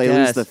lose I they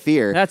guess. lose the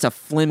fear. That's a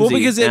flimsy. Well,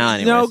 because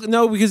anyways.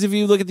 because if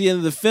you look at the end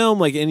of the film,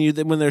 like, and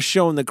when they're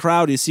showing the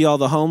crowd, you see all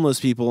the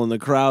homeless people in the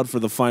crowd for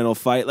the final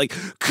fight. Like,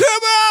 come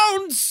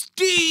on,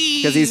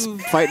 Steve, Because he's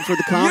fighting for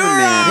the common You're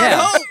man. our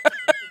Yeah. hope.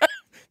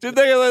 Did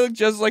they look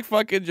just like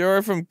fucking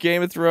Jorah from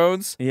Game of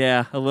Thrones?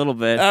 Yeah, a little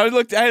bit. I had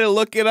to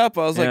look it up.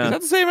 I was like, Yeah. is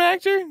that the same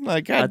actor?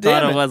 Like, God I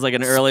damn thought it was like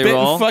an early Spitting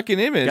role. fucking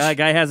image.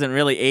 Guy hasn't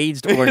really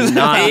aged or He's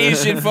not.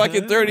 aged in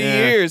fucking 30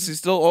 Yeah. years. He's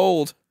still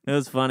old. It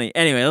was funny.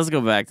 Anyway, let's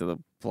go back to the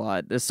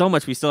plot. There's so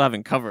much we still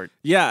haven't covered.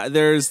 Yeah,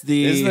 there's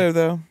the. Is there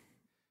though?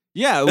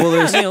 Yeah, well, I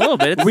there's. mean, a little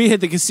bit. We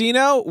hit the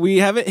casino. We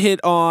haven't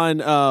hit on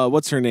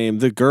what's her name,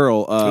 the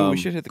girl. Ooh, we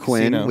should hit the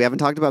Quinn. casino. We haven't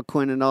talked about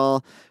Quinn at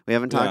all. We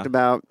haven't talked Yeah.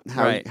 about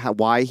Right.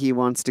 why he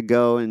wants to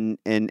go and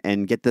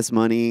get this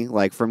money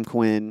like from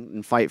Quinn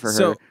and fight for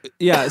So her.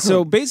 yeah,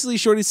 so basically,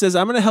 Shorty says,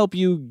 "I'm going to help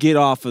you get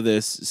off of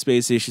this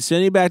space station,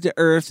 send you back to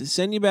Earth,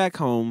 send you back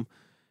home,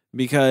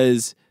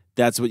 because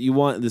that's what you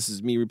want. This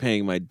is me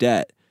repaying my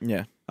debt."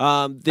 Yeah.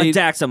 A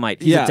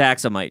Daxamite. He's Yeah. a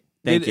Daxamite.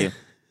 Thank They- you.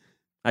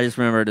 I just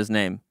remembered his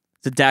name.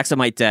 It's a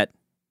Daxamite debt.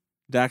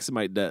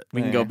 Daxamite debt.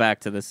 We can go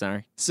back to this.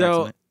 Sorry.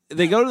 So Daxamite.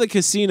 they go to the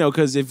casino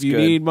because if you good.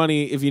 need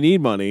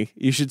money,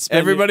 you should spend.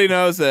 Everybody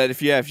knows that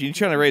if you're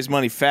trying to raise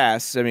money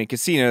fast, I mean,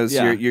 casinos,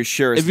 Yeah. you're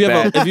sure If you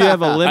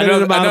have a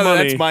limited amount of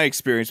money, that's my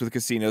experience with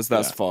casinos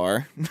thus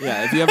far.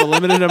 yeah, if you have a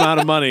limited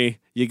amount of money,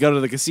 you go to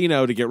the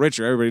casino to get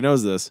richer. Everybody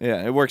knows this.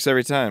 Yeah, it works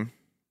every time.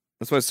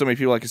 That's why so many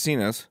people like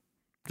casinos.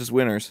 Just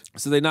winners.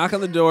 So they knock on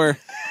the door.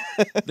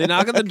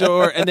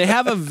 And they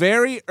have a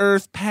very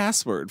Earth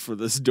password for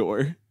this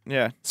door.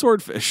 Yeah.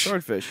 Swordfish.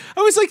 Swordfish.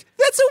 I was like,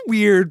 that's a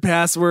weird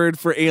password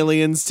for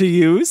aliens to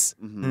use.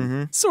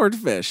 Mm-hmm.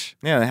 Swordfish.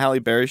 Yeah, Halle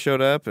Berry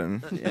showed up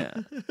and Yeah.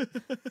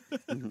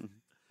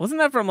 Wasn't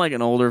that from like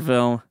an older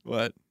film?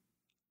 what?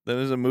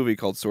 There's a movie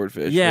called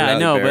Swordfish. Yeah, with I Halle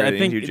know, but Berry I and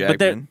think Hugh but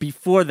Jackman.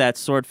 before that,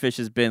 Swordfish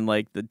has been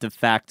like the de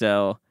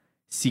facto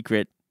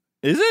secret.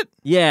 Is it?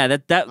 Yeah,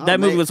 that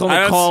movie mate. was only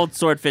I don't- called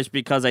Swordfish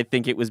because I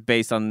think it was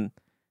based on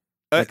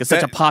like such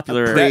a That-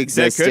 popular. that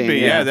Pre-existing, could be.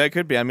 yeah. Yeah, that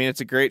could be. I mean,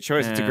 it's a great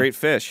choice. It's a Yeah. great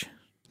fish.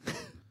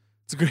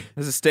 It's great.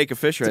 There's a steak of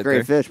fish It's right a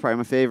great there. fish, probably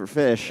my favorite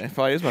fish. It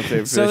probably is my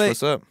favorite So fish. they-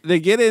 What's up? They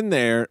get in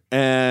there,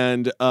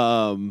 and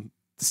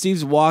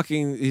Steve's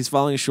walking. He's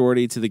following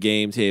Shorty to the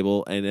game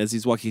table, and as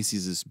he's walking, he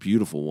sees this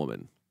beautiful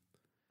woman.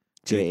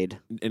 Jade.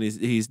 And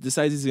he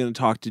decides he's going to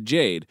talk to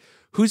Jade,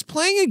 who's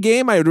playing a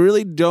game I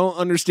really don't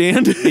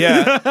understand.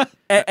 Yeah.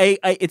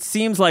 It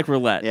seems like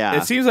roulette. Yeah.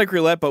 It seems like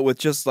roulette, but with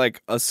just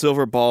like a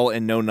silver ball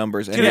and no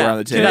numbers anywhere on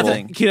the Can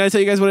table. I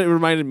tell you guys what it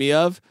reminded me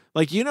of?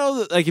 Like, you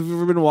know, like if you've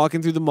ever been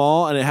walking through the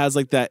mall and it has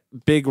like that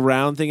big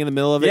round thing in the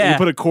middle of it, and Yeah. you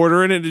put a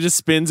quarter in it and it just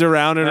spins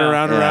around and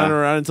around and around and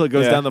around until it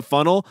goes Yeah. down the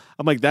funnel.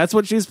 I'm like, that's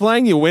what she's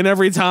playing? You win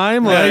every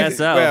time? Yeah, I Like, guess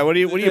so. Yeah, what are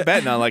you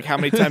betting on? Like how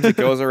many times it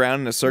goes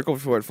around in a circle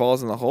before it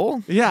falls in the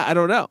hole? yeah, I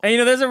don't know.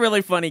 And there's a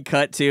really funny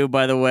cut too,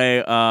 by the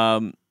way.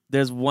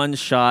 There's one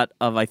shot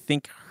of I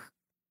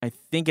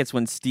think it's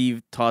when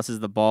Steve tosses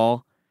the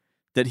ball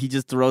that he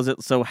just throws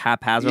it so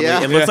haphazardly.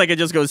 Yeah. It looks like it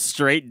just goes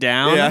straight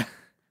down. Yeah.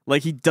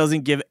 Like he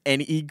doesn't give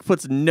any. He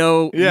puts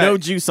no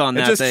juice on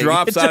It that. just thing.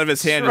 drops It out of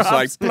his hand, just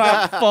like,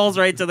 drops, plop, falls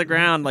right to the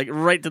ground, like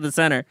right to the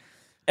center.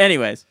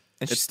 Anyways,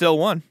 And she still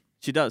won.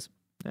 she does.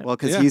 Well,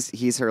 because Yeah.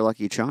 he's her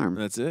lucky charm.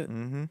 That's it.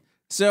 Mm-hmm.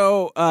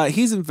 So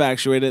he's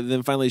infatuated. And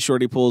then finally,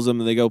 Shorty pulls him,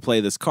 and they go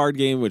play this card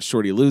game, which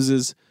Shorty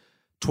loses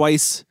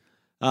twice.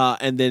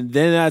 And then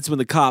that's when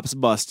the cops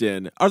bust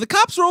in. Are the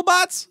cops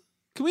robots?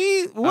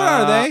 What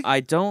are they? I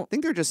don't. I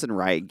think they're just in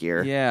riot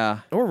gear. Yeah.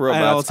 Or all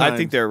robots. I times.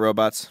 think they're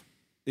robots.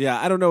 Yeah,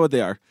 I don't know what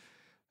they are.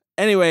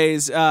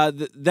 Anyways,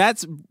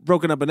 that's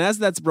broken up, and as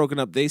that's broken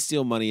up, they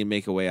steal money and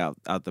make a way out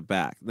the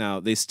back. Now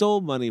they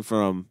stole money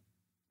from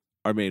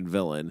our main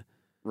villain,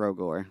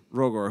 Rogor.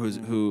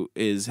 who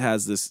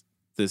has this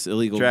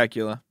illegal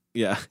Dracula.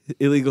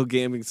 illegal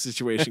gaming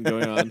situation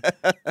going on.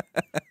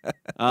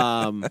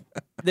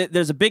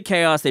 There's a big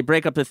chaos. They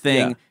break up the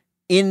thing.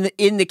 In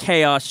the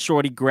chaos,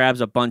 Shorty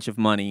grabs a bunch of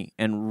money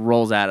and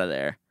rolls out of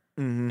there.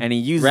 Mm-hmm. And he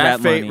uses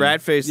that money.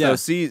 Rat face Yeah. though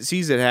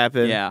sees it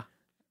happen. Yeah.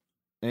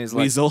 And he's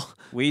like, Weasel.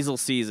 Weasel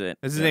sees it.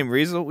 is his name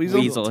Weasel? Weasel.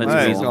 Weasel, it's All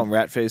right, Weasel. call him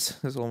Ratface.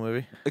 This whole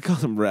movie. I call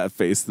him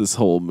Ratface this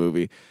whole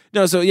movie.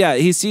 No, so yeah,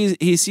 he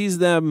sees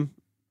them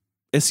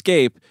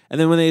escape, and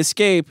then when they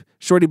escape,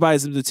 Shorty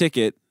buys them the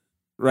ticket,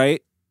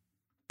 right?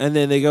 And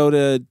then they go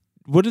to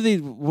what do they?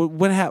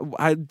 What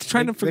I'm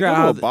trying to figure they out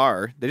go how to a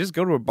bar. They just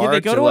go to a bar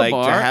they go to a like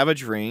bar. to have a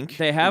drink.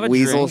 They have a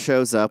Weasel drink.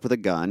 shows up with a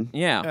gun.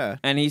 Yeah.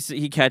 And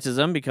he catches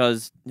him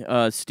because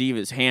Steve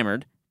is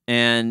hammered,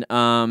 and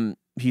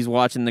he's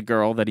watching the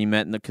girl that he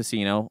met in the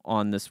casino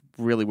on this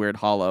really weird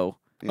hollow.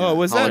 Oh,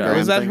 was that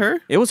hologram thing. her?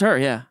 It was her,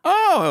 yeah.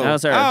 Oh, That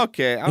was her. Oh,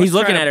 okay. I was He's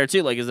looking trying at her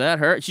too, like, is that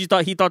her? He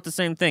thought the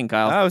same thing,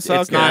 Kyle. Oh,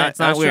 so it's okay. not. It's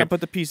I not was trying to weird.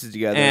 put the pieces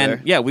together. And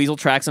there. yeah, Weasel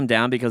tracks him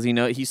down because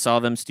he saw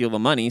them steal the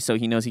money, so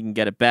he knows he can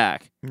get it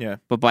back. Yeah.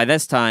 But by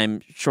this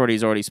time,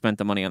 Shorty's already spent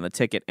the money on the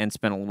ticket and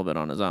spent a little bit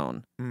on his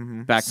own.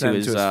 Mm-hmm. Back Sent to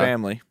his his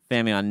family.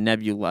 Family on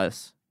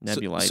Nebulite.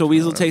 So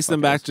Weasel takes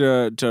them back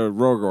to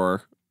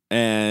Rogor,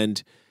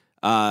 and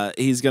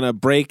he's gonna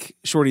break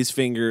Shorty's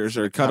fingers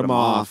or cut him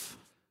off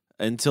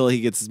until he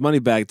gets his money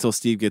back. Until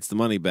Steve gets the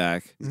money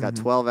back. He's got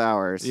 12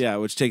 hours. Yeah,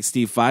 which takes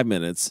Steve 5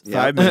 minutes.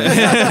 Yeah. 5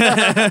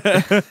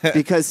 minutes.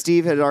 Because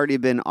Steve had already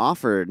been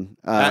offered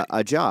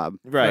a job.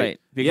 Right.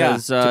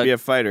 Because to be a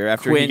fighter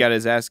after he Quinn- got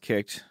his ass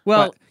kicked.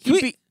 well,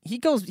 But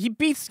he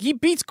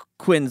beats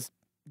Quinn's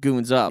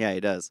goons up. Yeah, he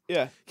does.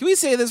 Yeah. Can we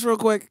say this real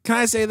quick? Can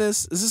I say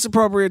this? Is this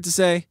appropriate to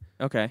say?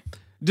 Okay.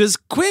 Does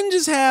Quinn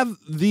just have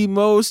the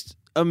most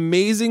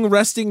amazing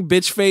resting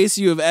bitch face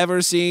you have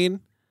ever seen?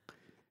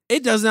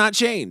 It does not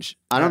change.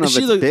 I don't know if She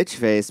it's look- bitch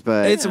face,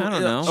 but It's I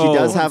don't know. she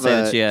does I have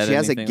wouldn't a say she had has a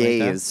anything like that.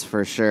 gaze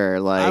for sure.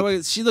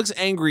 Like She looks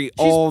angry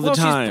all the Well,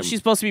 time. She's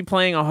supposed to be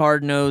playing a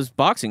hard-nosed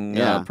boxing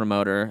Yeah.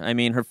 promoter. I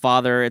mean, her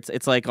father.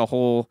 It's like a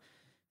whole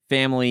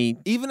family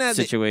even at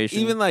situation.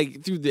 even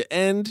like through the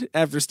end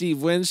after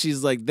Steve wins,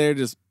 she's like they're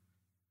just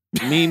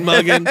mean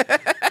mugging.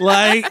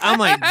 Like I'm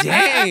like,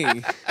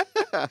 dang.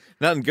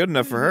 Nothing good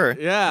enough for her.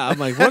 Yeah, I'm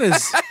like, what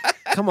is?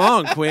 Come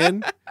on,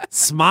 Quinn.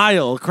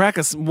 Smile, crack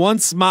one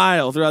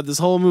smile throughout this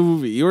whole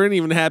movie. You weren't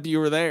even happy you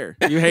were there.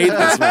 You hate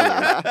this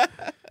movie.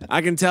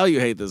 I can tell you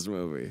hate this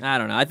movie. I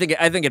don't know. I think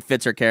it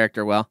fits her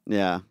character well.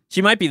 yeah.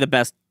 She might be the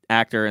best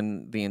actor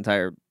in the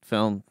entire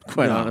film.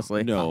 Quite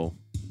honestly, no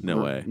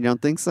way. You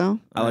don't think so?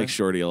 I like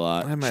Shorty a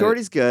lot.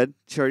 Shorty's good.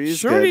 Shorty's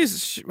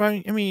Shorty's.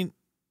 I mean,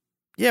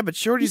 yeah, but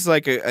Shorty's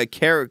like a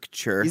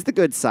caricature. good. He's the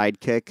good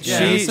sidekick. Yeah,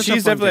 he's such a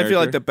she's fun definitely I feel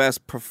like character. the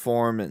best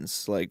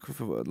performance, like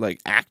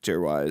actor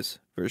wise,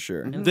 for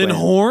sure. Mm-hmm. Then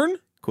Horn?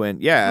 Quinn,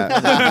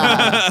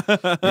 yeah,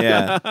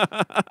 yeah,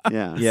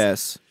 Yeah.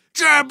 yes.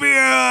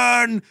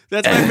 Champion!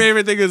 That's my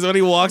favorite thing is when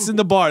he walks in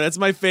the bar. That's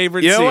my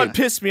favorite You scene. know what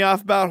pissed me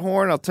off about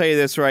Horn? I'll tell you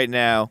this right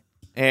now.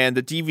 And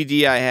the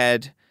DVD I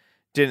had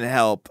didn't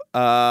help.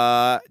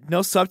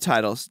 No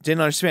subtitles. Didn't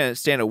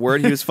understand a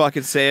word he was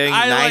fucking saying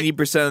I like-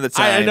 90% of the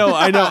time. I know.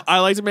 I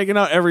like to make it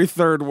out every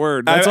third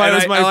word. That's why it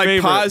was my I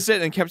favorite. paused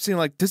it and kept saying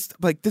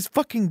this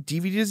fucking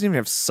DVD doesn't even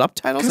have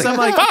subtitles. Because I'm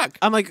Like, like, fuck.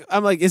 I'm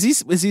like, is he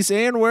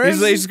saying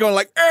words? He's just going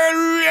like,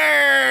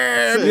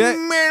 yeah,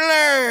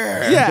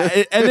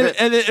 and then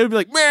it would be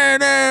like, man,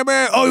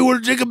 oh, you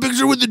want to take a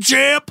picture with the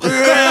champ? And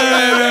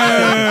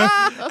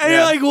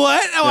you're like,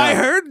 what? Oh, I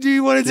heard. Do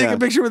you want to take Yeah. a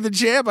picture with the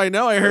champ? I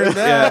know, I heard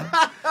that.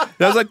 Yeah.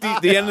 That was like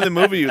the end of the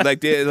movie.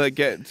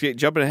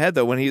 Jumping ahead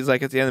though, when he's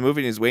like at the end of the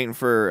movie and he's waiting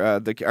for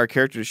our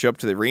character to show up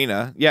to the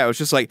arena. Yeah, it was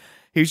just like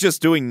he's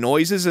just doing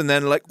noises and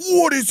then like,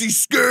 what is he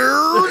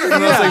scared? And I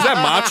was like, is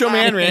that Macho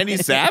Man Randy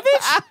Savage?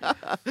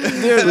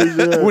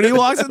 Dude, when he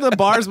walks into the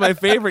bar is my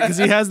favorite because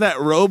he has that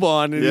robe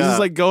on and he's Yeah. just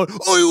like going,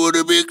 oh, you want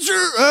a picture?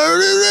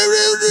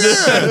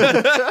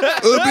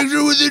 A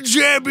picture with the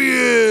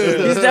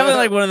champion. he's definitely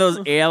like one of those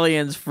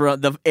aliens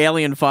from the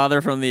alien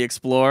father from the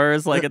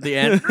Explorers. Like at the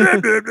end,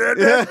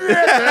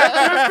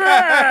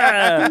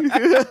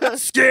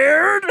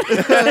 scared.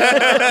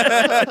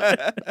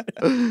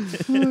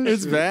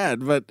 It's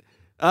bad, but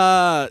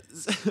I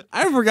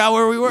forgot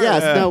where we were.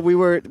 Yes, no, we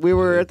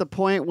were at the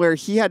point where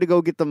he had to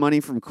go get the money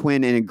from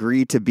Quinn and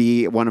agree to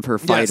be one of her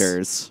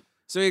fighters.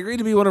 So he agreed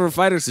to be one of her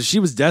fighters, so she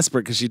was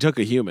desperate because she took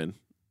a human.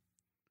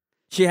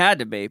 She had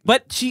to be,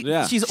 but she's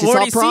She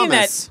already saw seen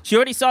promise. that. She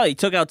already saw he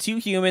took out 2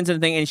 humans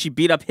and thing, and she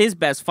beat up his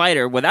best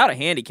fighter without a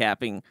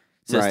handicapping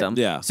system.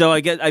 yeah. So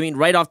I mean,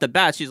 right off the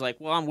bat, she's like,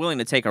 "Well, I'm willing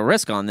to take a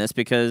risk on this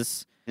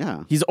because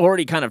Yeah. he's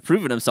already kind of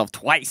proven himself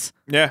twice."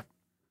 Yeah.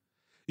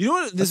 You know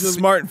what? That's a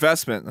smart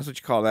investment. That's what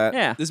you call that.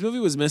 Yeah. This movie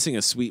was missing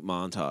a sweet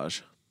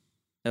montage.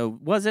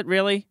 Was it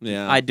really?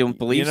 Yeah. I don't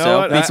believe You know so.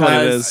 what? That's what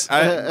it is.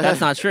 That's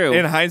not true.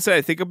 In hindsight,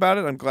 I think about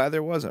it. I'm glad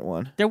there wasn't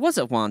one. There was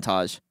a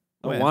montage.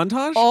 A When?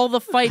 montage? All the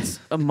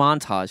fights, a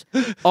montage.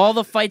 All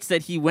the fights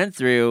that he went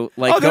through,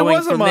 like Oh, there going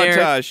was a from there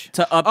montage.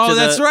 to up Oh, to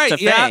that's the, right.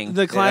 to Yeah, Fang.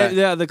 the climbing.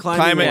 Yeah, the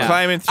climbing.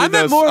 Climbing I through meant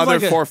those more of other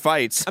like 4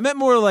 fights. I meant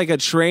more like a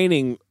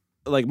training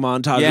like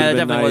montage. Yeah, would have it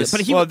been definitely nice. was.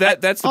 But he Well,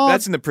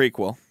 that's in the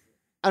prequel.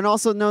 And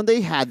also, no,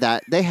 they had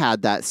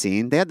that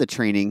scene. They had the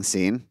training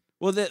scene.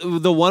 Well,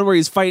 the one where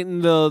he's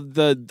fighting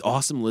the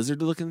awesome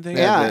lizard looking thing.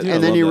 Yeah, Dude, I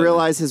and then love you that.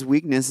 realize his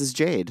weakness is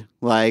Jade.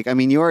 Like, I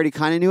mean, you already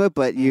kind of knew it,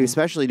 but you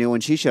especially knew when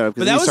she showed up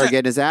because he started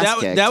getting his ass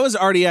kicked. That was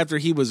already after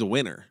he was a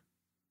winner.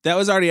 That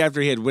was already after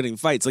he had winning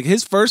fights. Like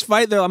his first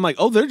fight, there, I'm like,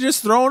 oh, they're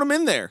just throwing him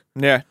in there.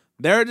 Yeah.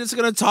 They're just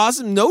gonna toss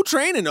him, no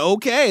training.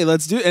 Okay,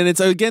 let's do it. And it's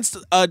against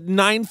a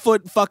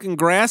 9-foot fucking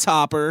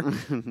grasshopper.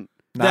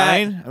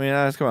 9? I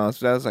mean, come on,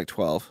 that was like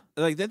 12.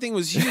 Like that thing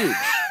was huge.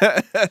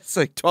 It's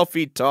like 12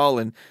 feet tall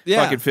and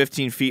fucking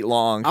 15 feet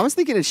long. I was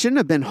thinking it shouldn't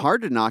have been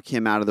hard to knock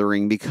him out of the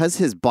ring because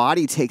his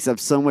body takes up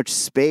so much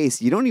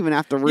space. You don't even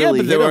have to really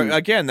but hit him.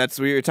 again, that's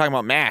what you're talking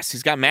about. Mass.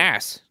 He's got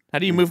mass. How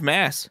do you move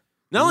mass?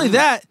 Not only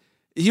that,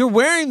 you're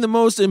wearing the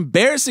most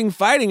embarrassing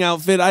fighting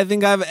outfit I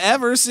think I've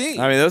ever seen.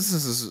 I mean, those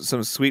are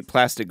some sweet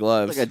plastic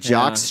gloves. Like a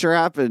jock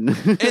strap and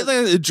It's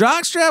like a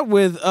jock strap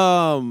with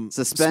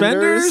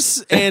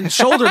suspenders and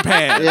shoulder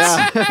pads.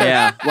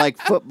 Yeah. like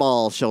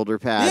football shoulder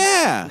pads.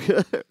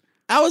 Yeah.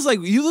 I was like,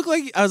 you look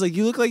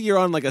like you're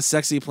on like a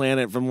Sexy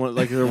Planet from one,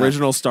 like the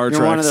original Star Trek.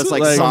 You're one of those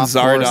like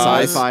softcore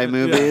Zardoz. sci-fi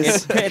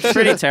movies. It's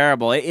pretty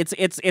terrible.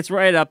 It's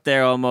right up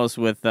there almost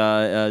with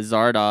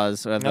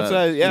Zardoz.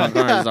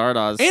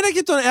 Zardoz. And I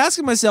kept on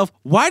asking myself,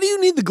 why do you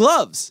need the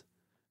gloves?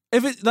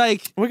 If it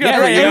like, We Yeah, got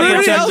everybody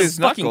everybody else- else's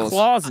fucking knuckles.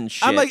 claws and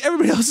shit. I'm like,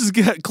 everybody else has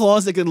got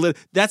claws that can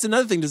live. That's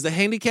another thing. Does the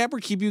handicapper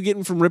keep you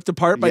getting from ripped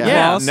apart by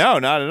Yeah. claws? No,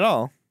 not at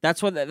all.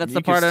 that's the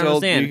You part can I still-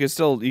 understand.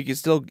 You can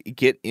still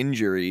get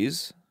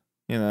injuries.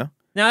 You know.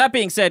 Now that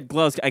being said,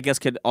 gloves I guess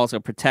could also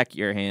protect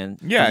your hand.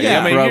 Yeah, from yeah.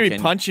 I being mean, you're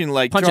broken. punching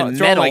Punching throwing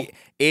metal. like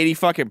 80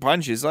 fucking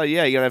punches. Oh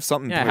yeah, you gotta have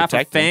something Yeah, to half a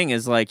protect him. fang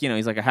is like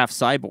he's like a half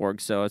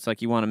cyborg, so it's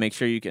like you want to make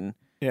sure you can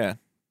Yeah,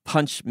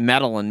 punch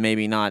metal and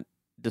maybe not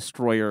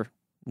destroy your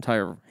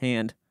entire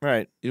hand.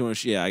 right. You don't want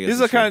to, yeah, I guess.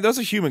 These are those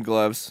are human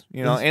gloves.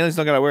 You know, aliens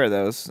don't gotta wear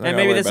those. They And don't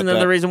maybe worry that's about another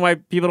that. reason why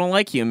people don't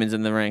like humans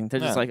in the ring. They're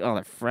just Yeah. like, oh,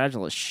 they're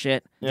fragile as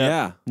shit.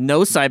 Yeah.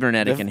 No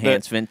cybernetic They're-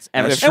 enhancements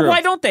ever. that's And true.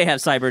 why don't they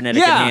have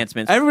cybernetic Yeah,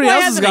 enhancements? everybody why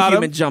else has hasn't got a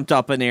human 'em? jumped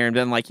up in there and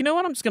been like, you know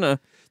what, I'm just gonna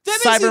That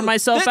makes cyber it-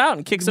 myself that- out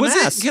and kick some Was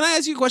ass. Can I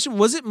ask you a question?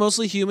 Was it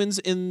mostly humans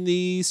in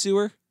the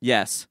sewer?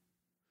 Yes.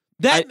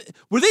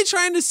 Were they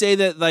trying to say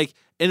that, like,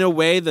 in a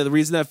way, that the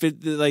reason that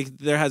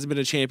there hasn't been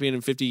a champion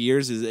in 50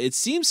 years is it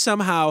seems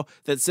somehow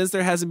that since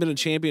there hasn't been a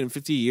champion in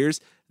 50 years,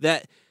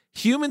 that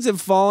humans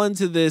have fallen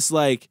to this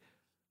like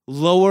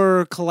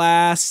lower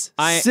class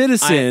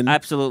citizen. I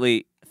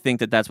absolutely think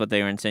that that's what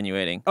they were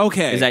insinuating.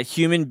 Okay, Is that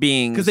human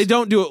beings because they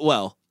don't do it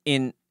well.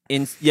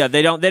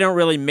 they don't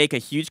really make a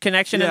huge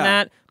connection in Yeah.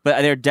 that,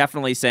 but they're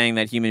definitely saying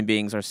that human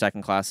beings are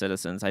second class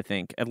citizens, I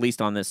think, at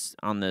least on this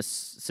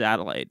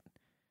satellite.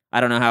 I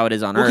don't know how it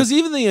is on Well, Earth. because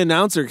even the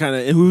announcer kind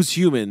of who's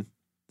human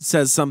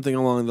says something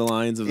along the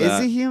lines of that.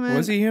 Is he human?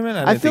 Was he human?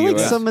 I didn't feel think he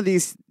like was. some of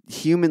these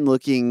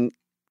human-looking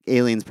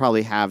aliens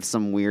probably have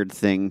some weird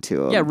thing to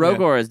them. Yeah,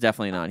 Rogor is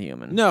definitely not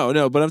human.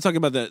 No, but I'm talking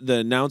about the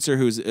announcer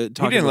who's talking He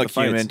about didn't look the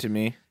fights. human to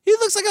me. He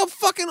looks like a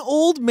fucking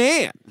old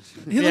man.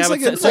 He Yeah, looks but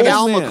like an so old does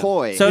Al man.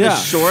 McCoy. So Yeah.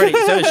 does Shorty.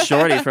 So does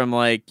Shorty from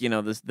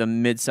the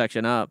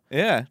midsection up.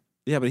 Yeah.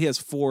 Yeah, but he has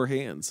 4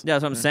 hands. Yeah,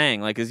 that's what I'm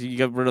saying. Like, is you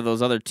get rid of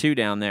those other 2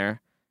 down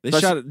there.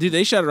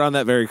 They shot around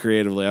that very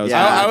creatively. I was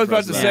Yeah. I was about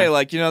impressed to with say, that.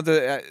 like, you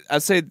know,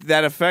 I'd say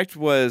that effect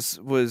was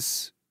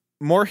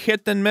more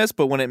hit than miss,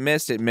 but when it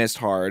missed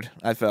hard.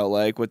 I felt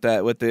like with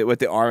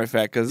the arm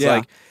effect, because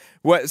Yeah.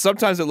 like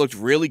sometimes it looked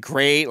really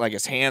great, like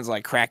his hands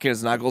like cracking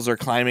his knuckles or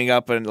climbing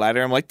up a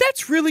ladder. I'm like,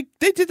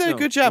 they did that a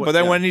good job. But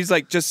then when he's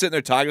like just sitting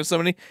there talking to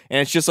somebody,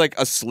 and it's just like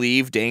a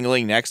sleeve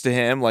dangling next to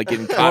him, like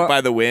getting caught by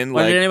the wind. Or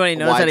Like, did anybody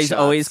notice wide that he's shots.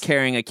 always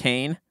carrying a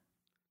cane?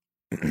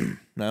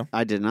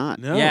 I did not.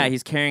 No. Yeah,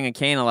 he's carrying a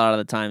cane a lot of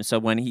the time. So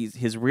when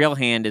his real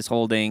hand is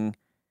holding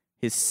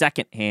his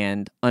second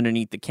hand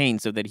underneath the cane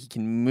so that he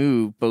can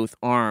move both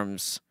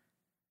arms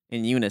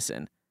in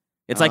unison.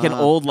 It's like an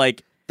old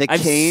like The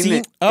I've cane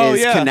seen-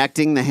 is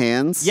connecting the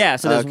hands. yeah.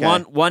 So there's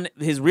Okay. one.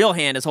 His real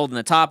hand is holding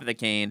the top of the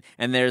cane,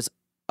 and there's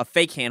a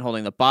fake hand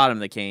holding the bottom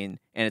of the cane,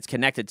 and it's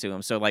connected to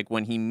him. So like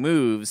when he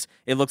moves,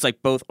 it looks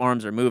like both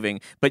arms are moving,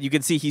 but you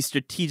can see he's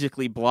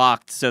strategically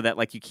blocked so that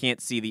like you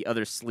can't see the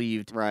other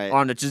sleeved Right.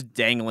 arm that's just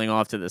dangling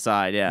off to the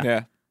side. Yeah.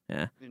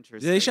 yeah.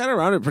 Interesting. They shot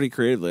around it pretty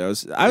creatively. I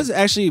was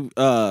actually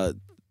I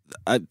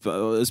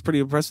was pretty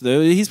impressed with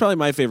it. He's probably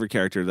my favorite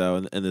character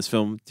though in this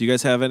film. Do you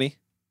guys have any?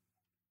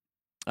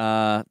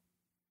 I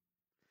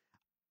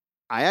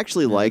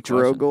actually Good liked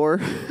question.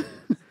 Rogor.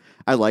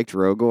 I liked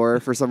Rogor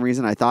for some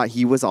reason. I thought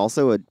he was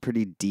also a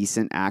pretty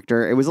decent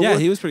actor. It was a Yeah,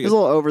 little, he was pretty it was good.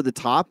 a little over the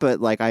top,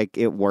 but like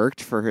it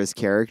worked for his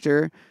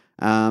character.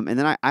 And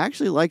then I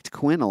actually liked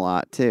Quinn a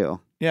lot too.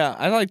 Yeah,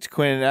 I liked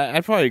Quinn.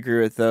 I'd probably agree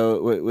with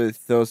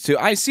those two.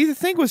 I see the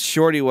thing with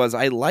Shorty was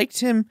I liked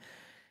him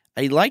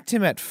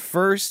at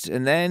first,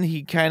 and then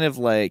he kind of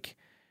like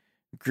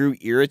grew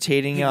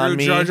irritating He on grew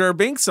me. Jar Jar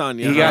Binks on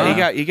you.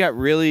 He got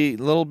really a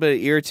little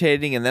bit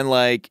irritating, and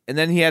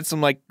then he had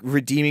some like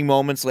redeeming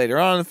moments later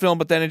on in the film,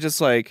 but then it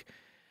just like,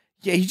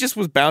 yeah, he just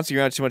was bouncing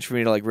around too much for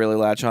me to like really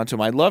latch onto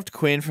him. I loved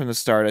Quinn from the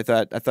start.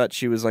 I thought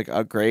she was like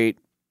a great,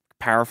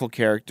 powerful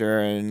character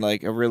and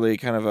like a really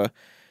kind of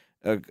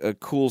a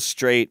cool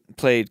straight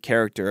played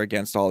character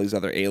against all these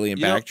other alien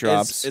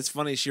backdrops. It's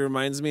funny. She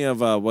reminds me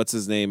of what's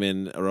his name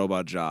in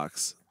Robot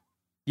Jocks.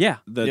 Yeah.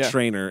 The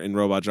trainer in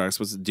Robot Jocks.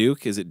 Was it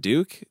Duke? Is it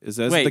Duke? Is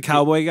that Wait, the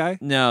cowboy guy?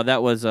 No,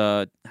 that was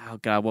oh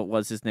god, what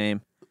was his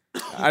name?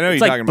 I know It's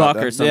you're like talking Buck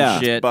about or some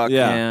shit. Buck.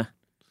 Yeah.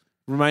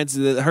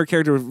 Her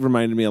character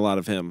reminded me a lot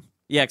of him.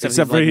 Yeah,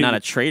 except for he's he- not a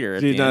traitor.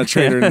 She's not a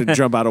traitor and didn't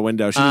jump out a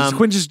window.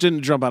 Quinn just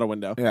didn't jump out a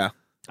window. Yeah.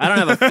 I don't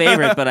have a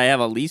favorite, but I have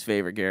a least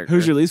favorite character.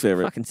 Who's your least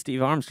favorite? Fucking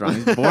Steve Armstrong.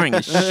 He's boring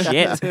as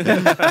shit.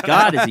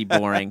 God, is he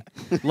boring?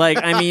 Like,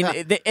 I mean,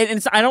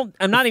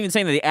 I'm not even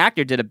saying that the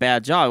actor did a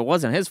bad job. It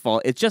wasn't his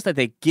fault. It's just that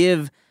they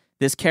give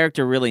this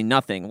character really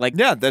nothing. Like,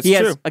 yeah, that's he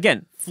true. has,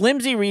 again,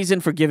 flimsy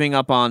reason for giving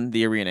up on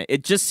the arena.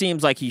 It just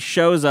seems like he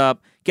shows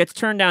up, gets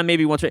turned down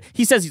maybe once.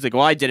 He says he's like,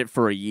 well, I did it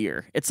for a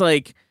year. It's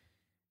like,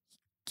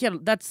 yeah,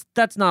 that's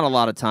not a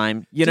lot of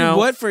time. You know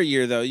what for a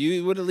year though?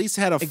 You would at least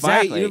had a fight.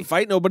 Exactly. You didn't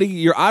fight nobody.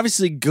 You're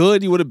obviously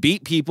good. You would have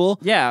beat people.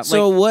 Yeah.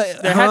 So like,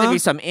 what? There had to be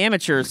some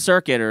amateur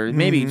circuit, or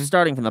maybe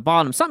starting from the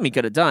bottom. Something he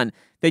could have done.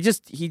 He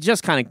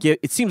just kind of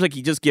it seems like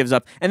he just gives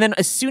up. And then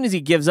as soon as he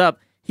gives up,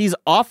 he's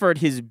offered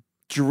his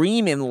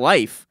dream in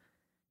life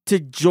to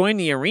join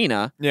the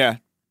arena. Yeah.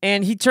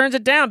 And he turns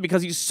it down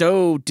because he's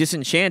so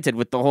disenchanted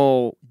with the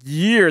whole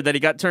year that he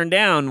got turned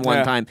down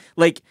one time.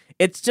 Like,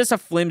 it's just a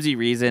flimsy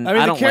reason. I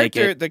mean, don't like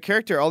it. The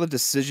character, all the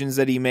decisions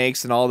that he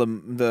makes, and all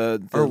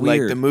the Are like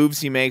weird. the moves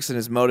he makes, and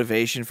his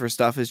motivation for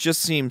stuff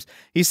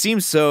he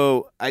seems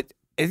so.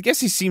 I guess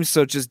he seems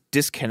so just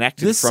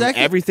disconnected from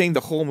everything the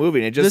whole movie.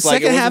 And it just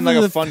like it wasn't like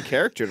a fun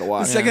character to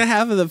watch. The second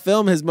half of the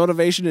film, his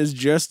motivation is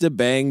just to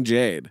bang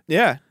Jade.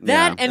 Yeah.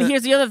 And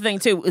here's the other thing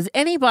too: is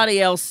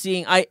anybody else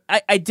seeing? I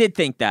did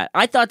think that.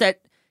 I thought that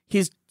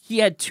he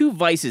had two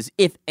vices,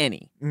 if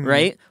any.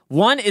 Right.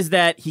 One is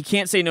that he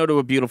can't say no to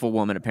a beautiful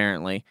woman.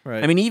 Apparently,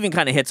 Right. I mean, he even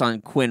kind of hits on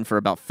Quinn for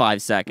about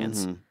 5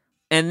 seconds,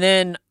 and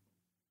then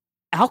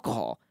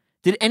alcohol.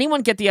 Did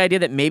anyone get the idea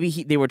that maybe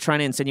they were trying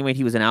to insinuate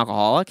he was an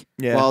alcoholic?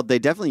 Yeah. Well, they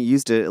definitely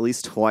used it at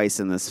least twice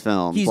in this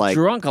film. He's like,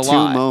 drunk a two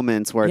lot.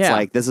 moments where it's Yeah.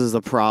 like, this is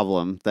the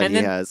problem that And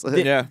he then has.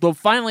 Well,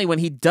 finally, when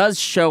he does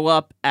show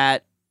up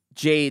at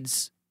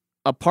Jade's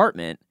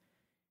apartment,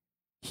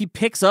 he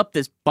picks up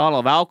this bottle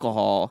of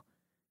alcohol,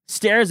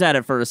 stares at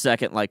it for a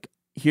second, like,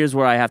 here's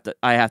where I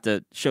have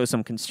to show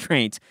some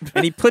constraint,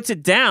 and he puts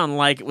it down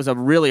like it was a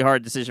really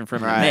hard decision for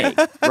him to make.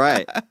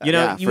 Right. You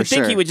know, Yeah, you for would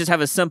think he sure. would just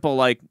have a simple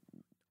like,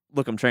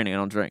 look, I'm training, I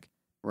don't drink.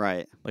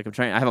 Right. Like, I'm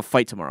training, I have a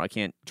fight tomorrow, I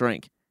can't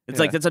drink. It's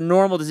Yeah. like that's a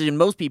normal decision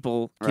most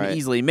people can Right.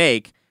 easily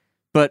make,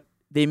 but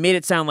they made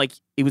it sound like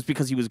it was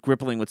because he was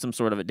grappling with some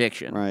sort of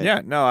addiction. Right.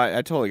 Yeah. No, I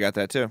totally got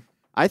that too.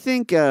 I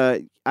think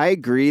I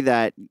agree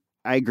that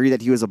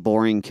he was a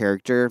boring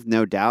character,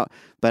 no doubt.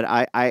 But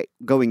I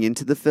going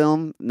into the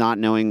film, not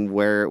knowing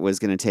where it was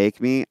going to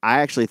take me, I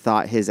actually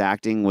thought his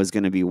acting was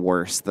going to be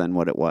worse than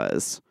what it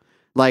was.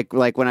 Like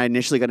when I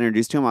initially got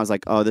introduced to him, I was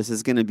like, oh, this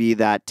is going to be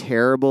that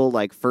terrible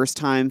like first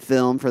time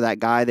film for that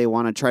guy they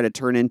want to try to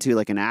turn into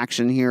like an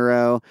action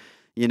hero.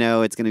 You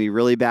know, it's going to be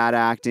really bad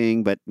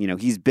acting, but, you know,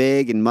 he's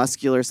big and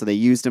muscular, so they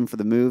used him for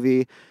the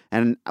movie.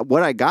 And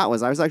what I got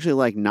was I was actually,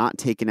 like, not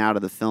taken out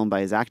of the film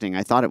by his acting.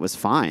 I thought it was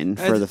fine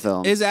for the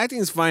film. His acting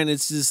is fine.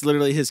 It's just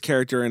literally his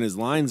character and his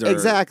lines are...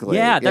 Exactly.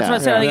 Yeah, that's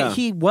what I said. Yeah. Like,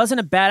 he wasn't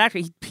a bad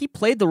actor. He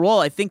played the role.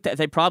 I think that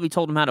they probably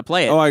told him how to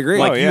play it. Oh, I agree.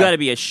 Like, Oh, you yeah. got to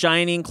be a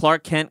shining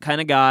Clark Kent kind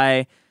of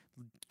guy,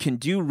 can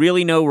do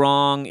really no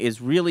wrong,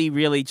 is really,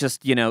 really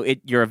just, you know,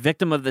 you're a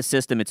victim of the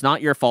system. It's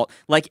not your fault.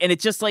 Like, and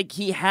it's just like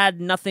he had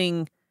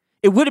nothing...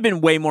 It would have been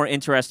way more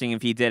interesting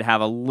if he did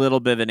have a little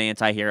bit of an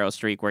anti-hero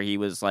streak where he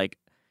was like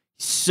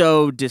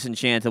so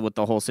disenchanted with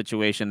the whole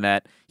situation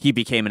that he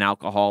became an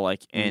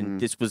alcoholic,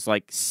 and this was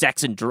like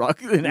sex and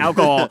drugs and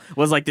alcohol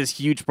was like this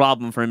huge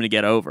problem for him to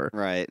get over.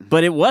 Right.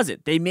 But it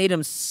wasn't. They made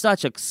him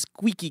such a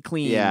squeaky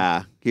clean.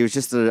 Yeah. He was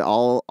just an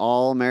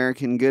all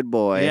American good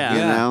boy, Yeah. you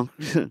Yeah. know?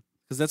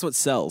 Because that's what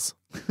sells.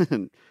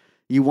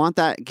 You want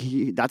that.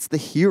 That's the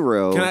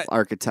hero Can I-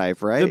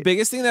 archetype, right? The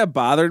biggest thing that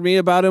bothered me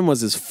about him was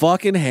his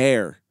fucking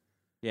hair.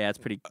 Yeah, it's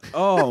pretty.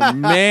 Oh,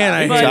 man.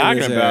 I What are hate you talking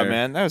his about, hair.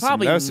 man? That was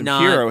Probably some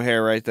not- hero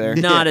hair right there.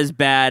 Not as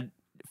bad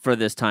for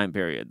this time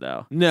period,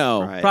 though.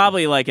 No. Right.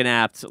 Probably like an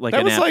apt, like That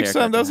an was apt like haircut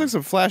some. That was to like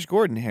some Flash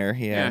Gordon hair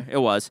he yeah, had. it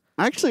was.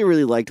 I actually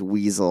really liked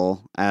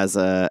Weasel as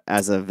a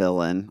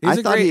villain. He's I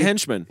a thought great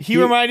henchman. He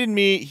reminded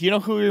me. You know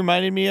who he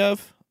reminded me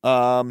of?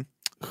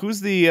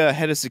 Who's the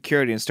head of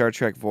security in Star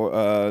Trek?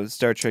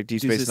 Star Trek Deep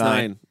Space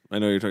Nine. I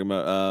know what you're talking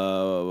about.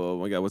 Oh,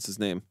 my God. What's his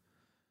name?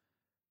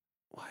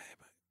 Why?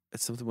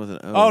 It's something with an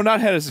O. Oh,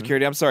 not head of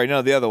security. I'm sorry.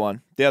 No, the other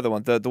one. The other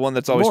one. The one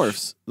that's always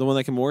Morphs. The one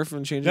that can morph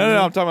and change No, his no, no.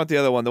 name? I'm talking about the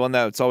other one. The one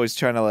that's always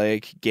trying to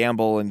like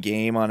gamble and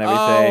game on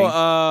everything.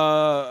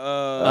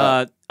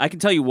 I can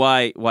tell you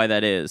why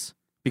that is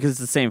because it's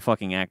the same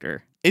fucking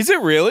actor. Is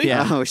it really?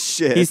 Yeah. Oh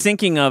shit. He's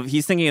thinking of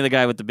the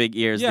guy with the big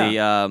ears. Yeah.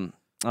 The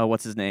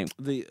what's his name?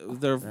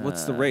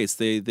 What's the race?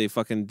 They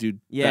fucking do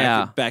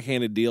Yeah.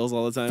 backhanded deals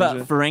all the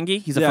time. Ferengi?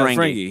 He's a Yeah, Ferengi.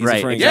 Ferengi. He's a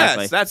Right, Ferengi.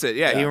 exactly. Yes, that's it.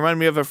 Yeah, he reminded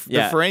me of the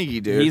Yeah.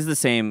 Ferengi dude. He's the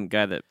same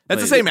guy that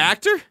That's the plays- same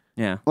actor?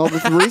 Yeah. Well,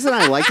 the reason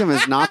I liked him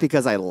is not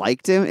because I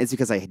liked him; it's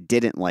because I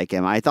didn't like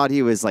him. I thought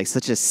he was like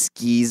such a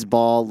skis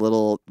ball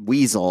little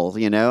weasel.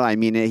 You know, I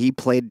mean, he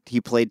played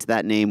to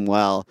that name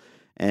well.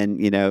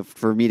 And, you know,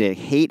 for me to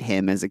hate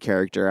him as a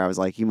character, I was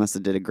like, he must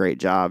have did a great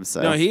job.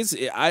 So No,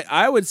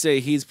 I would say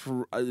he's,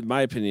 in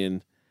my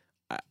opinion,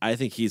 I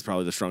think he's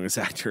probably the strongest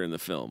actor in the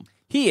film.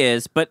 He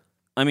is, but,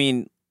 I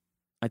mean,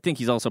 I think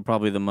he's also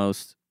probably the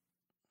most,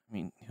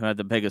 who had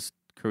the biggest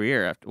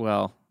career after,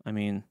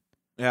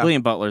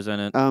 William Butler's in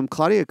it.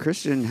 Claudia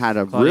Christian had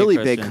a really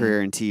big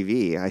career in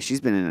TV.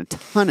 She's been in a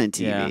ton of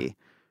TV. Yeah.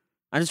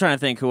 I'm just trying to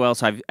think who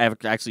else I've ever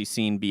actually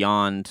seen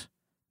beyond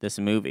this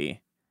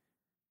movie.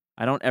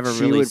 I don't ever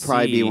she really would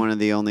probably be one of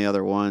the only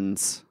other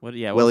ones.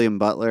 William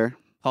Butler.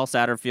 Paul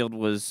Satterfield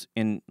was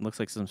in, looks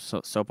like some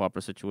soap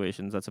opera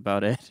situations. That's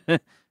about it. Yeah.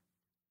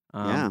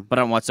 But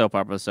I don't watch soap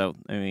operas, so,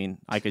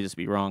 I could just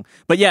be wrong.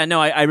 But yeah, no,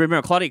 I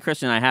remember Claudia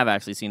Christian I have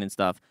actually seen in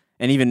stuff.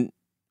 And even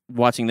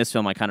watching this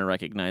film, I kind of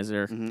recognize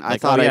her. Mm-hmm. I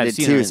thought I did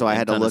too, so I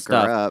had to look her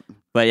up.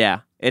 But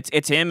yeah,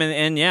 it's him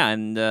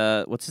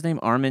and what's his name?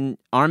 Armin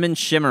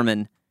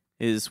Shimmerman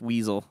is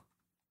Weasel.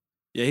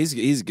 Yeah,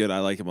 he's good. I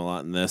like him a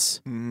lot in this.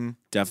 Mm-hmm.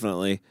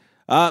 Definitely.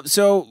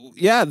 So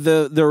yeah,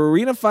 the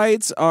arena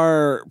fights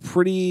are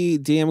pretty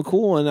damn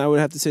cool, and I would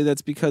have to say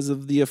that's because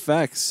of the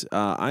effects.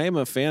 I am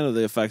a fan of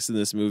the effects in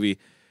this movie.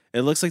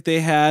 It looks like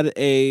they had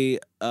a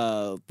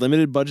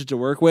limited budget to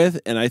work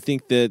with, and I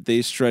think that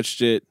they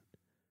stretched it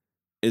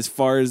as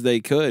far as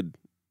they could.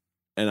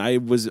 And I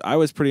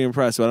was pretty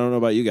impressed. So I don't know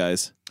about you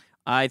guys.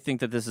 I think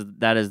that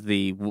that is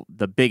the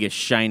biggest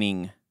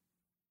shining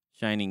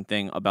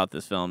thing about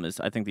this film is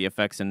I think the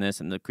effects in this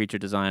and the creature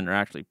design are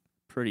actually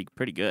pretty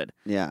good.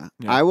 Yeah.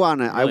 I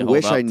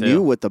wish I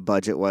knew what the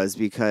budget was,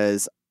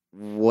 because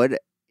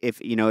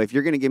if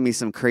you're going to give me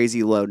some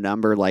crazy low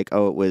number like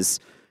it was,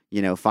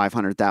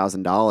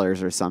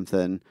 $500,000 or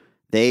something,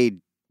 they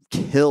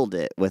killed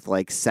it with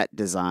like set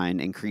design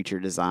and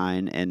creature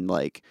design and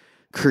like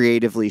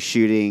creatively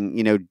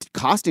shooting,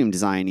 costume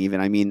design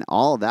even.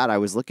 All of that, I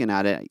was looking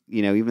at it,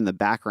 even the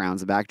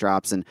backgrounds, the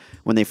backdrops, and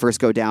when they first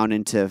go down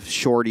into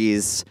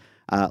Shorty's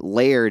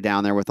lair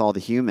down there with all the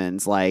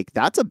humans, like,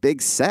 that's a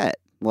big set.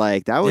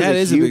 Like, that was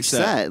a huge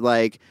set.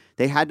 Like,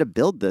 they had to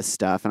build this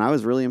stuff, and I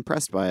was really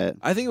impressed by it.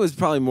 I think it was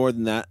probably more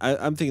than that.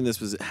 I'm thinking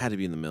this had to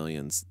be in the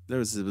millions.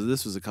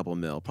 This was a couple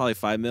mil, probably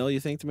 $5 million, you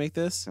think, to make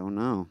this? Don't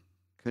know.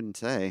 Couldn't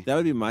say. That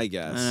would be my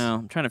guess. I know.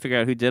 I'm trying to figure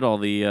out who did all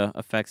the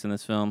effects in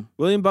this film.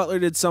 William Butler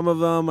did some of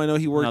them. I know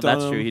he worked on them.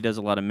 That's true. He does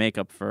a lot of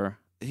makeup for...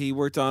 He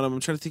worked on them. I'm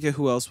trying to think of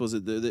who else was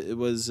it. It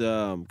was...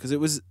 Because it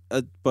was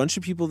a bunch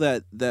of people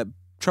that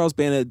Charles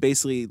Band had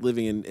basically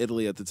living in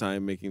Italy at the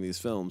time making these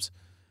films.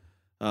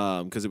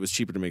 Because it was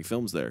cheaper to make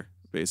films there,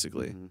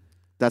 basically. Mm-hmm.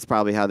 That's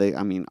probably how they,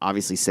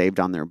 obviously saved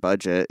on their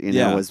budget,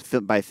 was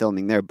by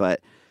filming there. But...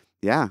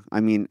 yeah,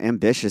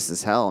 ambitious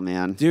as hell,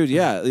 man. Dude,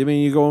 yeah.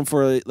 You're going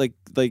for like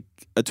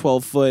a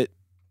 12-foot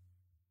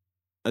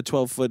what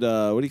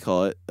do you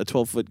call it? A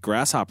 12-foot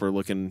grasshopper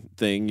looking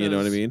thing, you know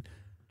what I mean?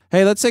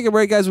 Hey, let's take a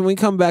break, guys. When we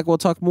come back, we'll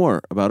talk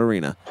more about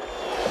Arena.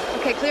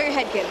 Okay, clear your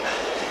head, kid.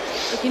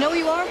 Look, you know who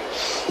you are?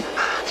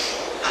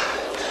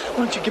 Why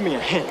don't you give me a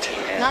hint?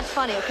 Not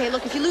funny, okay?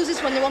 Look, if you lose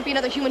this one, there won't be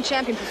another human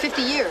champion for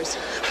 50 years.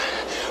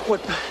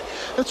 What?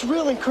 That's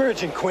real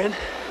encouraging, Quinn.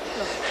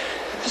 Look,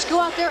 just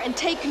go out there and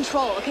take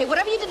control, okay?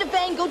 Whatever you did to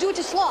Bane, go do it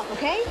to Sloth,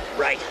 okay?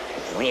 Right.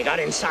 When you got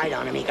inside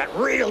on him, he got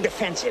real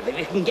defensive. If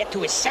you can get to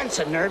his sense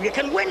of nerve, you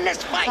can win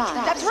this fight.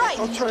 That's right.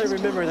 I'll try to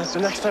remember that the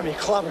next time he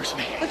clobbers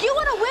me. Look, you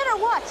want to win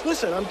or what?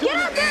 Listen, I'm doing... Get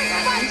out there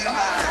and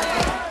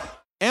fight!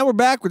 And we're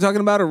back. We're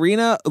talking about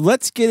Arena.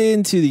 Let's get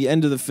into the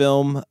end of the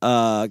film,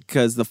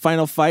 because the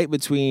final fight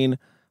between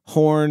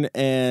Horn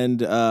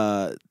and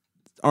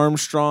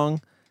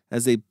Armstrong,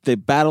 as they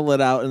battle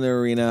it out in the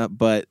arena.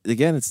 But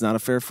again, it's not a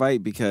fair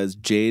fight because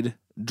Jade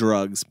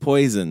drugs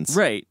poisons.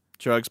 Right.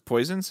 Drugs,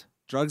 poisons?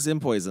 Drugs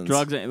and poisons.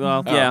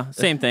 Yeah,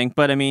 same thing.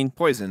 But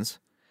poisons.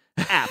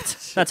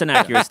 Apt. That's an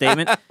accurate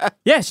statement.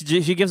 Yeah,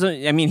 she gives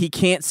him. He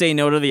can't say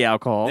no to the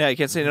alcohol. Yeah, he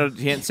can't say no.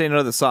 He can't say no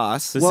to the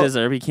sauce. The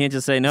scissor. He can't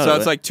just say no. So to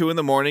it's it. like 2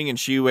 a.m, and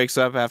she wakes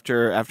up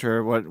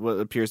after what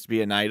appears to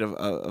be a night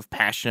of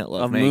passionate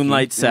love, of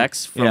moonlight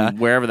sex from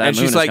wherever that. And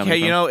moon she's is like,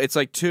 coming "Hey, from. It's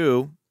like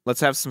 2.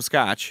 Let's have some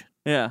scotch."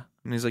 Yeah.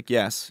 And he's like,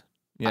 "Yes."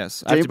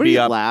 Yes, Did anybody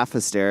laugh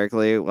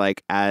hysterically,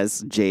 like,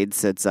 as Jade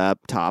sits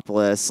up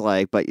topless,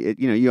 like, but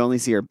you only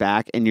see her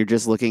back, and you're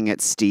just looking at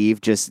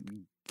Steve, just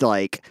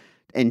like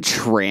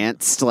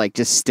entranced, like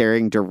just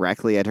staring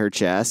directly at her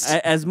chest.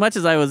 As much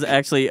as I was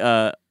actually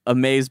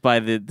amazed by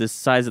the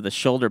size of the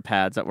shoulder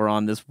pads that were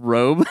on this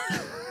robe.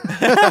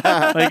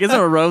 Like, isn't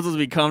a robe supposed to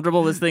be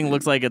comfortable? This thing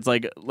looks like it's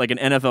like an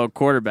NFL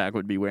quarterback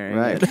would be wearing.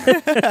 Right.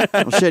 It.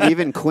 Well, shit,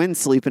 even Quinn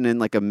sleeping in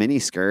like a mini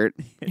skirt.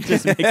 It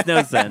just makes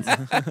no sense.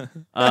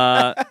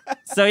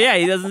 So yeah,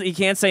 he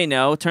can't say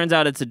no. Turns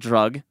out it's a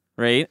drug,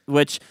 right?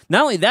 Which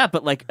not only that,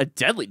 but like a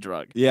deadly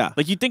drug. Yeah.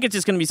 Like, you think it's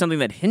just going to be something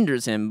that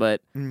hinders him,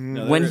 but when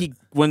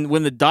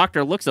the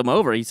doctor looks him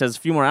over, he says a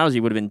few more hours he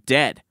would have been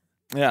dead.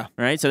 Yeah.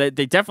 Right? So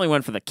they definitely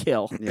went for the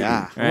kill.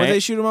 Yeah. What Right? they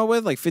shoot him up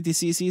with? Like 50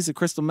 cc's of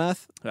crystal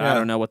meth? I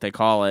don't know what they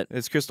call it.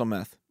 It's crystal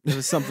meth. It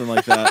was something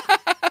like that.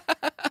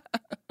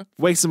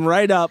 Wakes him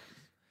right up.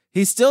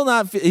 He's still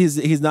not.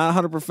 He's not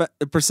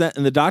 100%,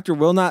 and the doctor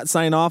will not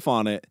sign off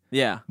on it.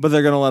 Yeah. But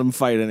they're gonna let him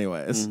fight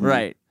anyways.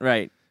 Right.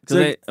 Because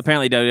So-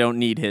 apparently they don't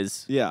need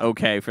his Yeah.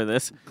 okay for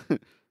this.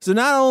 So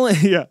not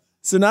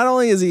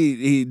only is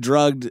he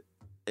drugged,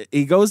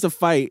 he goes to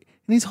fight,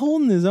 and he's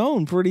holding his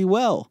own pretty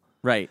well.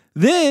 Right.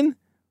 Then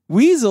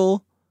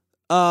Weasel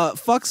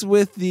fucks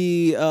with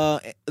the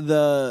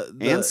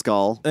Ant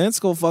Skull. Ant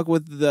Skull fuck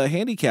with the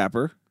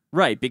handicapper.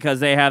 Right, because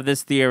they have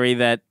this theory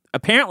that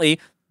apparently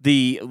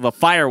the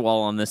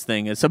firewall on this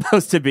thing is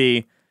supposed to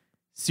be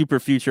super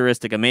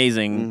futuristic,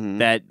 amazing.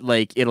 That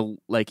like it'll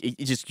like you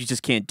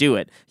just can't do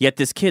it. Yet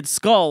this kid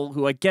Skull,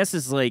 who I guess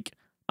is like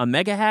a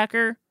mega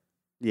hacker,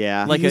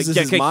 Yeah. He uses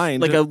his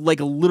mind. like a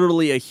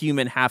literally a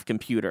human half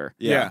computer,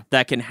 Yeah.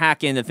 that can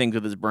hack into things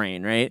with his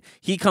brain. Right,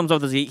 he comes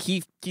up with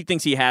he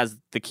thinks he has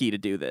the key to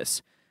do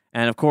this,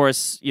 and of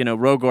course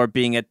Rogor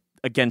being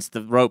against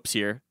the ropes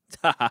here.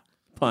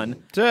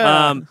 Pun.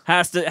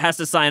 Has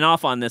to sign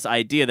off on this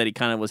idea that he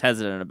kind of was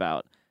hesitant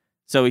about.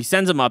 So he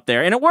sends him up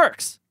there, and it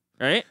works,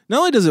 right? Not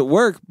only does it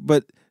work,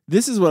 but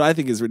this is what I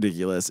think is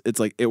ridiculous. It's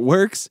like it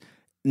works.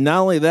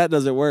 Not only that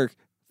does it work,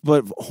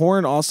 but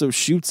Horn also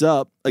shoots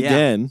up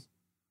again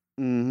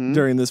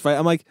during this fight.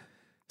 I'm like,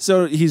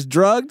 so he's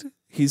drugged,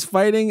 he's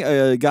fighting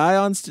a guy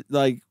on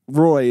like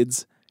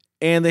roids,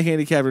 and the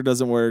handicapper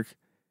doesn't work,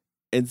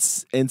 and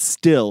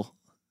still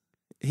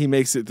he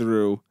makes it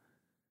through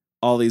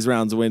all these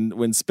rounds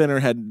when Spinner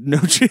had no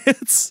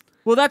chance.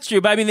 Well, that's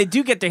true, but I mean, they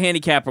do get the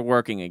handicapper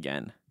working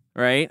again,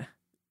 right?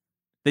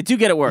 They do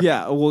get it working.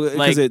 Yeah, well, because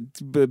Like-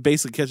 it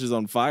basically catches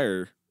on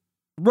fire.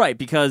 Right,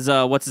 because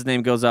what's his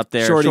name goes up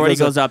there. Shorty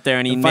goes up there,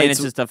 and he and fights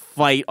manages to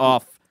fight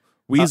off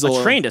Weasel.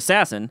 a trained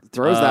assassin.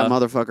 Throws that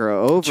motherfucker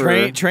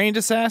over Trained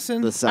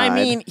assassin? the side. I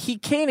mean, he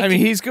can't. I mean,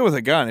 he's good with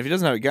a gun. If he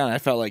doesn't have a gun, I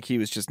felt like he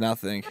was just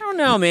nothing. I don't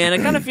know, man. I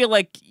kind of feel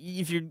like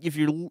if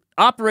you're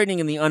operating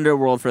in the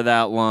underworld for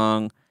that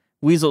long,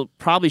 Weasel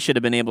probably should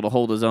have been able to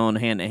hold his own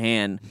hand to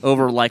hand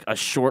over like a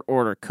short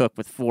order cook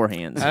with 4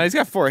 hands. He's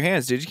got 4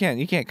 hands, dude.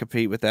 You can't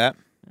compete with that.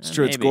 It's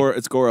true. maybe.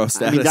 It's Goro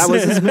status. I mean, that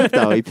was his move,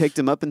 though. He picked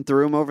him up and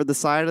threw him over the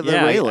side of the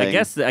railing. I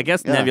guess Yeah.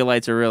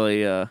 Nebulites are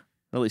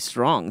really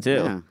strong too.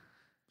 Yeah.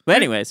 But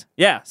anyways,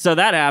 yeah. So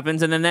that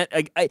happens, and then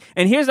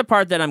and here's the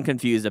part that I'm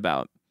confused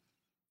about.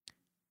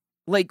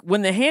 Like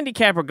when the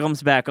handicapper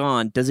comes back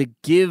on, does it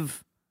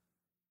give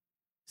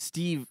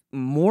Steve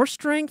more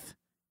strength?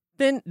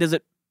 Then is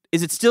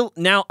it still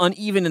now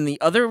uneven in the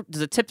other?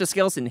 Does it tip the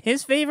scales in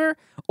his favor,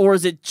 or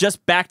is it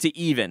just back to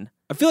even?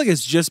 I feel like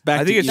it's just back.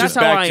 I think to it's even. just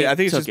back to. I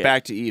think it's took just it.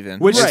 back to even.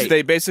 Which Which is-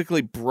 they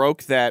basically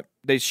broke that.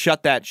 They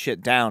shut that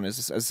shit down.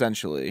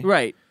 Essentially.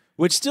 Right.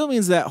 Which still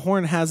means that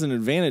Horn has an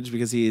advantage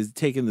because he has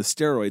taken the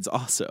steroids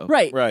also.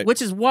 Right.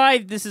 Which is why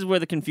this is where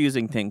the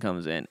confusing thing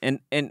comes in. And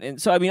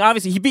so I mean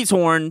obviously he beats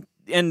Horn,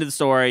 end of the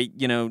story,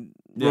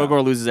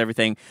 Rogor loses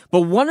everything.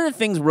 But one of the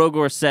things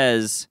Rogor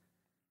says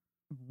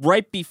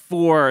right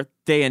before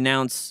they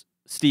announce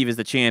Steve as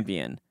the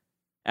champion,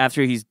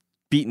 after he's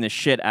beaten the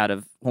shit out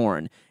of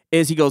Horn,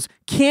 is he goes,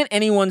 "Can't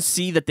anyone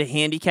see that the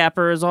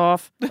handicapper is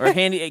off? Or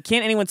can't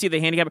anyone see the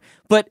handicapper?"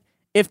 But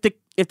if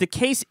the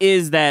case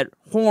is that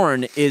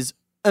Horn is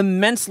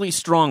immensely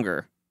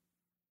stronger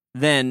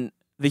than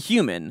the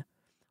human,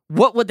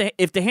 what would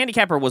if the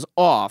handicapper was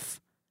off,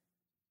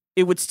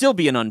 it would still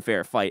be an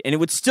unfair fight, and it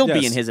would still be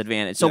Yes. in his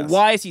advantage. So Yes.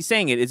 why is he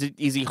saying it?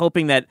 Is he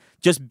hoping that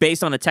just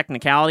based on a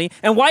technicality?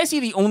 And why is he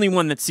the only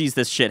one that sees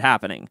this shit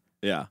happening?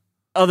 Yeah.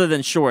 Other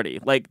than Shorty,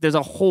 like there's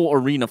a whole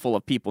arena full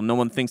of people. No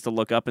one thinks to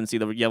look up and see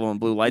the yellow and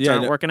blue lights Yeah,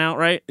 aren't no- working out,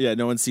 right? Yeah,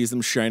 no one sees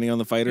them shining on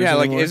the fighters. Yeah,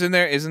 like anymore.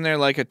 isn't there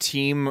like a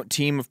team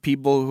of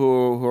people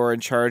who are in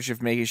charge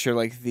of making sure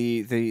like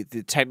the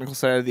technical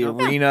side of the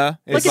arena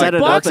Like is in set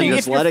it up boxing, and if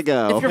just your- let it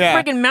go. If your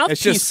Yeah. friggin' mouthpiece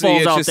It's just- falls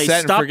it's out, just they set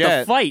and stop the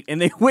forget. fight and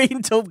they wait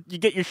until you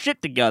get your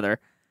shit together.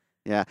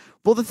 Yeah.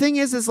 Well, the thing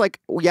is like,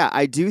 yeah,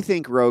 I do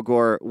think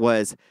Rogor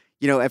was,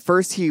 at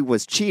first he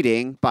was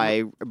cheating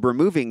by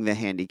removing the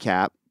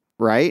handicap,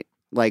 right?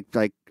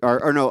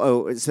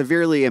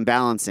 Severely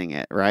imbalancing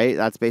it, right?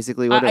 That's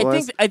basically what it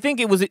was. I think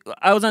it was.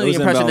 I was under It the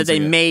was impression that they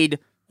imbalancing it. made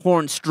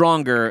Horn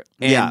stronger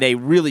and Yeah. they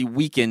really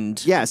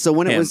weakened. Yeah, so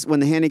when him. when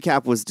the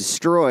handicap was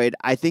destroyed,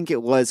 I think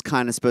it was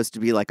kind of supposed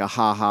to be like a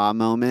ha-ha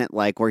moment,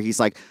 like where he's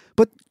like,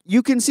 but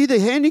you can see the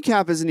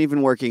handicap isn't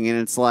even working, and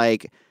it's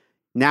like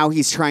now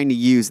he's trying to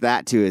use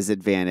that to his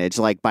advantage,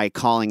 like by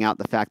calling out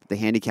the fact that the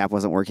handicap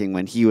wasn't working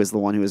when he was the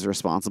one who was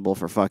responsible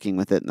for fucking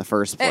with it in the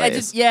first place.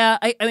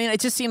 I mean, it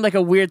just seemed like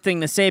a weird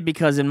thing to say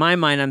because in my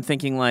mind, I'm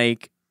thinking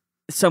like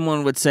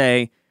someone would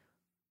say,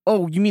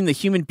 "Oh, you mean the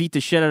human beat the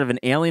shit out of an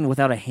alien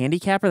without a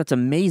handicapper? That's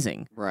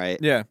amazing." Right.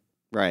 Yeah.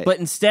 Right. But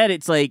instead,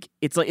 it's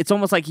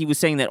almost like he was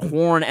saying that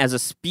Horn as a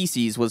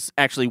species was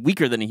actually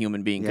weaker than a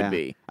human being could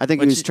be. I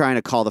think he was trying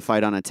to call the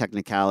fight on a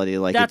technicality.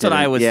 Like that's what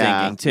I was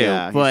thinking too.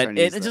 Yeah, but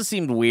it just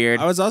seemed weird.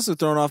 I was also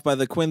thrown off by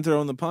the Quinn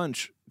throwing the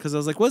punch because I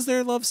was like, was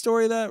their love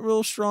story that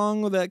real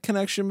strong with that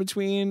connection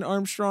between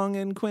Armstrong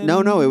and Quinn?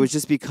 No, it was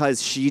just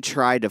because she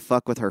tried to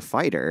fuck with her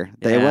fighter.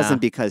 Yeah. It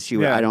wasn't because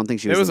she. I don't think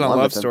she was. It was in a love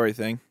love with him. story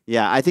thing.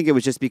 Yeah, I think it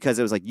was just because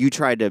it was like you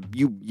tried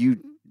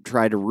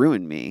to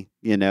ruin me,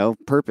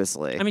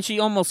 purposely. I mean, she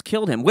almost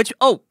killed him, which,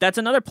 that's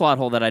another plot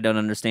hole that I don't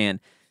understand.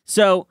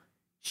 So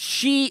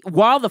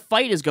while the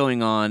fight is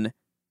going on,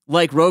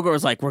 like Rogor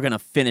is like, we're going to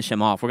finish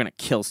him off. We're going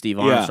to kill Steve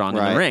Armstrong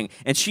in the ring.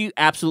 And she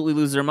absolutely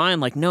loses her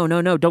mind. Like, no,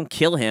 don't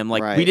kill him.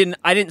 Like, I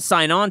didn't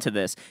sign on to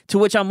this. To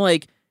which I'm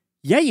like,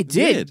 yeah, you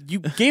did. You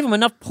gave him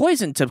enough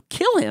poison to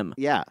kill him.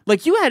 Yeah.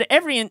 Like, you had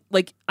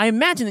I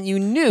imagine that you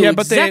knew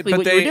exactly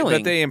what you were doing.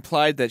 But they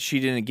implied that she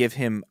didn't give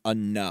him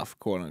enough,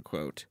 quote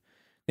unquote.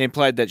 They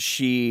implied that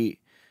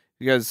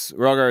because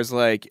Rogar is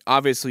like,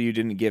 obviously you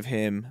didn't give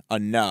him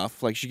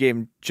enough. Like, she gave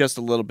him just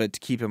a little bit to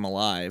keep him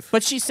alive.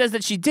 But she says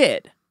that she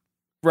did.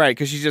 Right,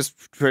 because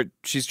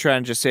she's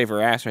trying to just save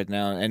her ass right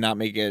now and not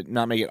make it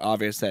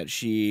obvious that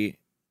she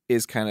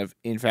is kind of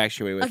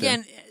infatuated with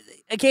him.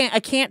 I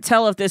can't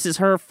tell if this is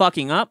her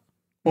fucking up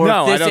or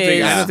no, if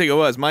this I don't think it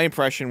was. My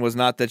impression was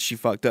not that she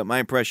fucked up. My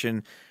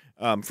impression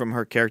from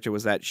her character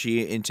was that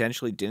she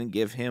intentionally didn't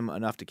give him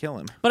enough to kill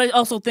him. But I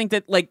also think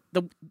that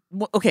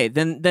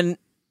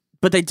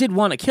but they did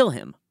want to kill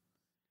him.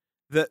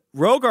 The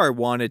Rogar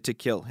wanted to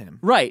kill him.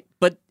 Right,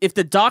 but if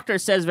the doctor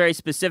says very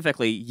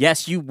specifically,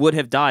 yes, you would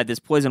have died, this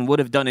poison would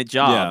have done its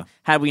job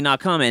had we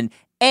not come in,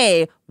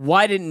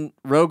 why didn't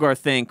Rogar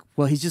think,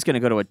 well, he's just going to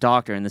go to a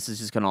doctor and this is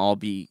just going to all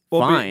be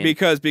fine?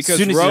 Because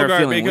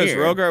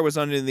Rogar was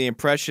under the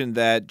impression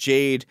that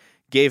Jade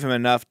gave him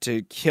enough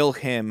to kill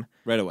him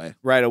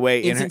right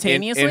away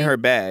instantaneously in her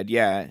bed,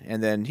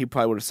 and then he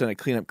probably would have sent a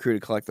cleanup crew to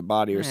collect the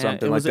body or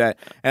something like that.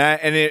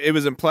 And it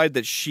was implied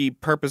that she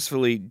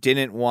purposefully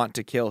didn't want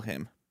to kill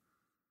him.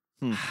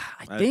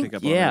 I think,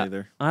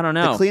 I don't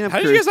know. How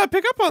did you guys not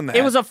pick up on that?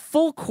 It was a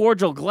full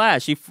cordial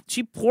glass.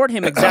 She poured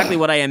him exactly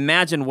what I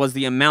imagined was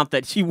the amount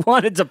that she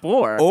wanted to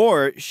pour.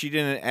 Or she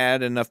didn't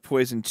add enough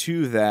poison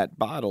to that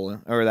bottle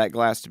or that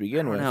glass to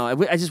begin with. No,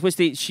 I just wish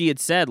she had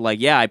said,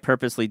 like, yeah, I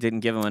purposely didn't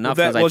give him enough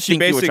because I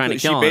think you were trying to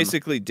kill him. She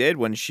basically did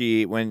when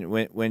she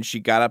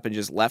got up and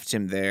just left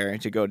him there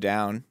to go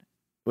down.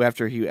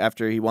 After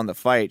he won the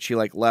fight, she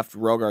left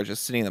Rogar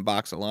just sitting in the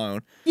box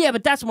alone. Yeah,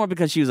 but that's more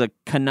because she was a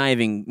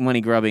conniving,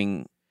 money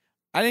grubbing.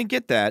 I didn't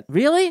get that.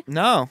 Really?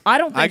 No, I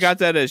don't. I got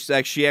that as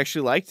she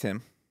actually liked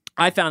him.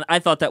 I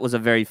thought that was a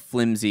very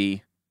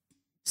flimsy,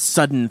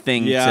 sudden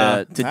thing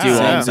to do.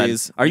 All of a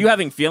sudden. Are you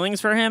having feelings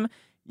for him?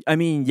 I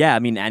mean, yeah. I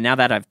mean, now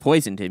that I've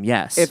poisoned him,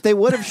 yes. If they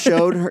would have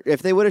shown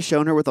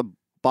her with a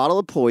bottle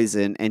of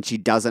poison and she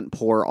doesn't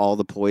pour all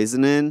the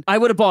poison in, I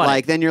would have bought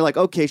it. Then you're like,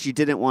 okay, she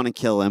didn't want to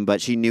kill him, but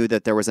she knew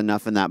that there was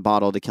enough in that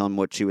bottle to kill him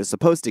what she was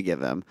supposed to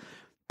give him.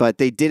 But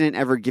they didn't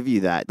ever give you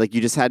that. Like, you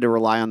just had to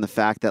rely on the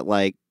fact that,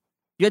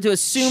 you had to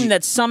assume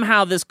that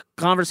somehow this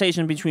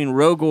conversation between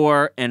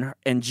Rogor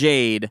and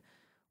Jade,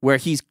 where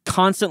he's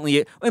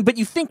constantly, but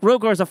you think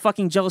Rogor is a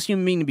fucking jealous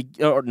human being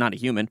or not a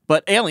human,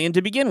 but alien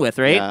to begin with,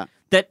 right? Yeah.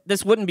 That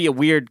this wouldn't be a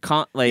weird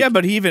yeah,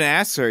 but he even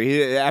asks her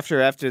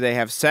after they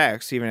have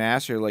sex. He even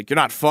asks her, like, "You're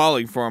not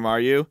falling for him, are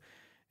you?"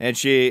 And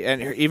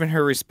even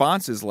her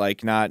response is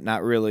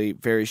not really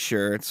very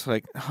sure. It's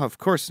like, oh, of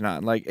course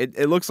not. Like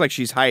it looks like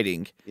she's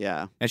hiding.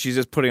 Yeah, and she's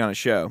just putting on a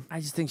show.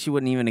 I just think she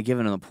wouldn't even have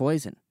given him the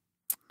poison.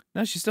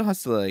 No, she still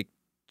has to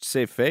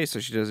save face so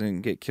she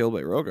doesn't get killed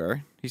by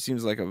Rogar. He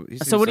seems like a.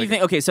 So what do you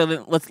think? Okay, so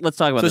then let's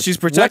talk about. So this. she's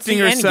protecting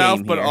What's the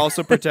herself, endgame but here?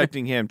 also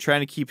protecting him, trying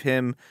to keep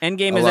him.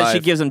 Endgame alive. is that she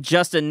gives him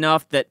just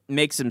enough that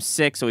makes him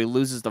sick, so he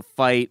loses the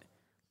fight,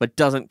 but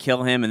doesn't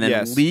kill him, and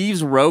then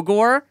leaves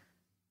Rogor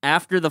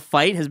after the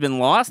fight has been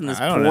lost, and this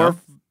poor,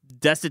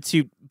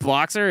 destitute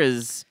boxer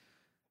is.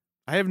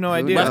 I have no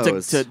idea.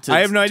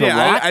 I have no idea.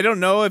 I don't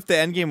know if the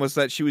endgame was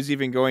that she was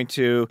even going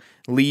to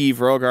leave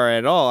Rogar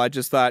at all. I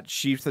just thought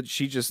she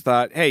just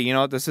thought, hey, you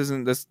know what? This is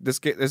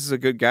a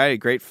good guy, a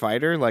great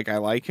fighter. Like, I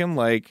like him.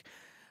 Like,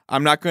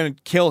 I'm not going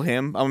to kill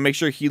him. I'm gonna make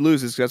sure he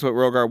loses because that's what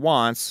Rogar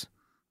wants.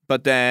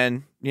 But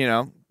then,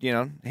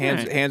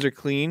 hands are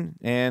clean,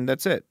 and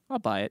that's it. I'll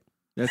buy it.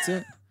 That's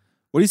it.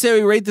 What do you say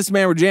we rate this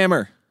man with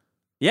Jammer?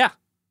 Yeah.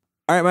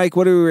 All right, Mike,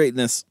 what are we rating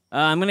this?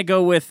 I'm going to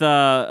go with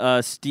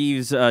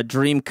Steve's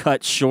dream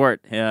cut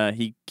short.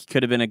 He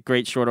could have been a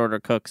great short order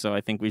cook, so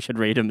I think we should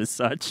rate him as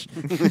such.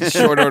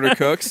 Short order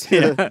cooks?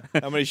 Yeah.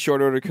 How many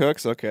short order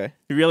cooks? Okay.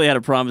 He really had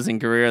a promising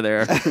career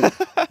there.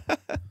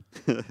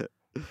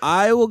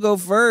 I will go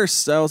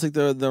first. I will take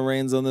the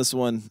reins on this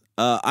one.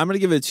 I'm going to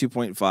give it a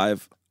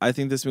 2.5. I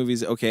think this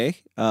movie's okay.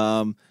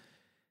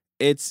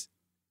 It's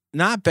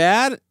not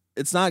bad.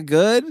 It's not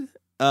good.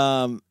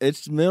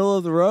 It's middle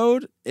of the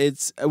road.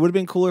 It would have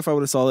been cooler if I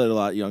would have saw it a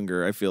lot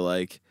younger. I feel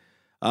like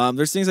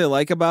there's things I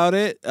like about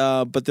it,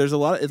 but there's a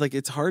lot.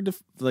 It's hard to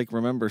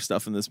remember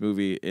stuff in this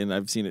movie, and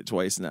I've seen it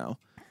twice now.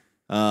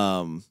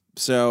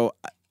 So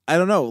I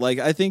don't know. Like,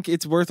 I think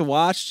it's worth a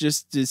watch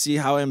just to see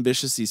how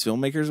ambitious these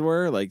filmmakers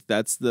were. Like,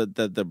 that's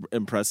the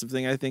impressive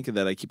thing, I think,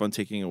 that I keep on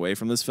taking away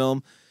from this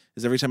film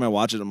is every time I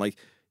watch it, I'm like,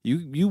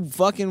 you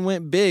fucking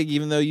went big,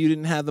 even though you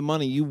didn't have the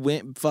money. You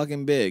went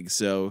fucking big.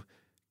 So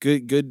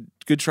good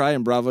try,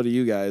 and bravo to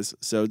you guys.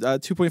 So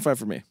 2.5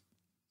 for me.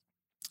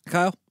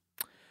 Kyle?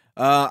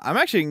 I'm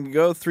actually going to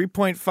go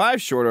 3.5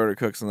 short order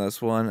cooks on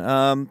this one.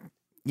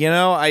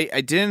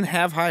 I didn't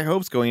have high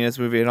hopes going into this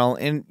movie at all,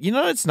 and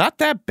it's not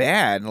that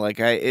bad. Like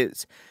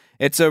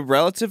it's a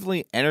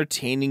relatively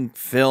entertaining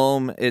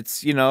film.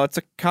 It's it's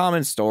a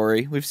common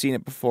story. We've seen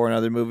it before in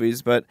other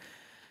movies, but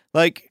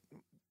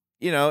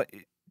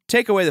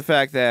take away the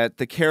fact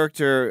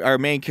that our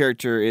main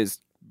character is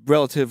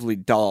relatively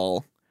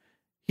dull.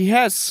 He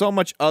has so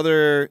much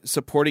other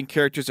supporting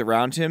characters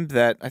around him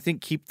that I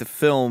think keep the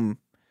film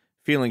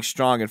feeling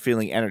strong and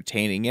feeling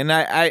entertaining. And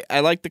I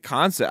like the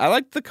concept. I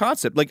like the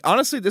concept. Like,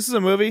 honestly, this is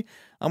a movie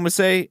I'm going to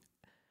say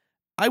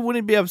I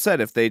wouldn't be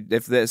upset if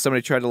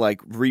somebody tried to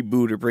like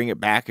reboot or bring it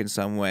back in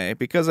some way,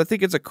 because I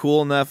think it's a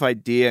cool enough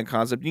idea and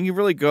concept. You can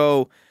really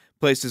go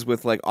places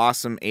with like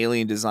awesome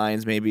alien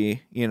designs,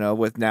 maybe,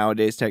 with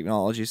nowadays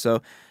technology.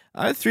 So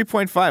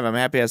 3.5. I'm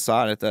happy I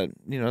saw it. That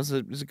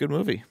it's a good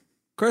movie.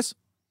 Chris?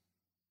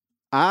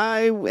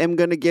 I am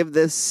going to give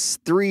this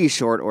 3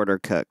 short order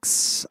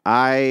cooks.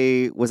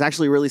 I was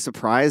actually really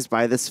surprised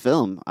by this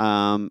film.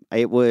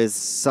 It was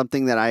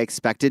something that I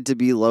expected to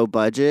be low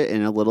budget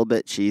and a little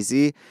bit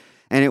cheesy,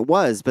 and it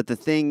was. But the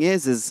thing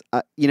is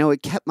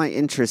it kept my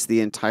interest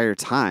the entire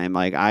time.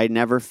 Like, I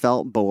never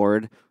felt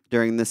bored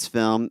during this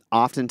film.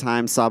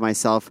 Oftentimes saw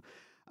myself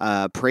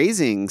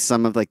praising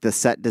some of like the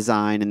set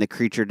design and the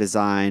creature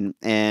design,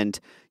 and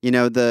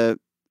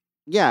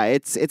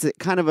it's a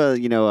kind of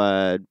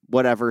a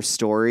whatever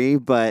story,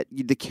 but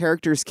the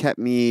characters kept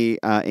me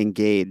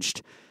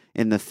engaged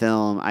in the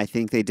film. I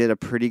think they did a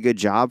pretty good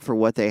job for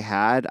what they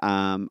had.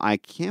 I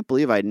can't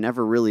believe I'd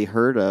never really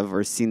heard of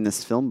or seen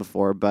this film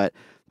before, but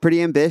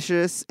pretty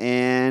ambitious,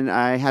 and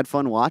I had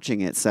fun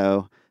watching it.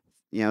 So,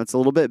 it's a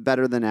little bit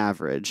better than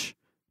average.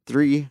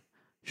 3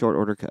 short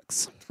order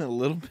cooks. A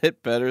little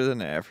bit better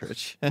than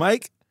average.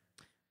 Mike?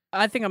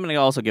 I think I'm going to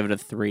also give it a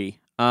 3.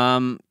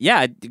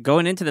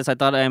 Going into this, I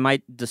thought I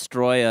might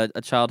destroy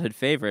a childhood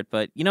favorite,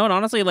 but you know what?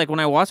 Honestly, like when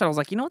I watched it, I was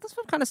like, this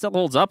film kind of still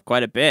holds up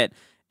quite a bit,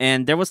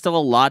 and there was still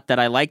a lot that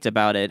I liked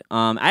about it.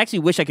 I actually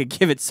wish I could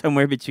give it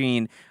somewhere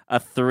between a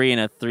 3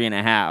 and a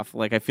 3.5.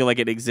 Like, I feel like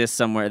it exists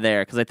somewhere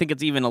there, because I think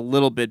it's even a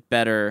little bit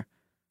better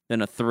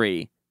than a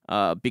 3.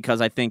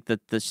 Because I think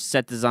that the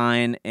set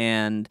design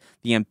and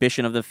the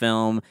ambition of the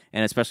film,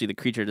 and especially the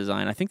creature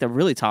design, I think they're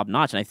really top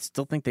notch, and I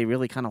still think they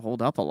really kind of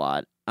hold up a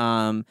lot.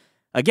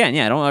 Again,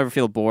 I don't ever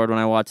feel bored when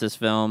I watch this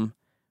film.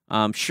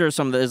 Sure,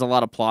 there's a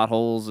lot of plot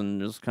holes and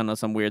there's kind of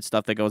some weird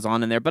stuff that goes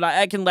on in there, but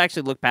I can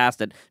actually look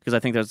past it because I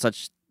think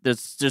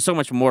there's so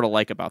much more to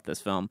like about this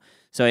film.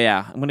 So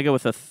yeah, I'm gonna go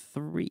with a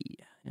 3.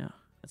 Yeah,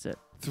 that's it.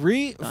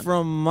 3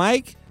 from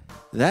Mike.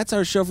 That's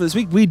our show for this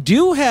week. We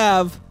do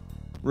have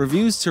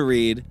reviews to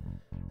read.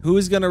 Who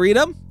is gonna read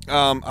them?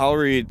 I'll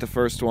read the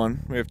first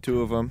one. We have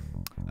 2 of them.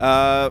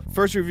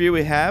 First review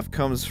we have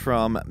comes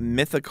from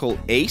Mythical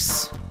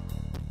Ace.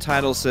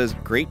 Title says,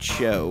 "Great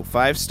show,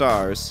 5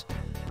 stars.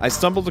 I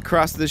stumbled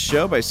across this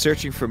show by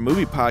searching for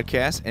movie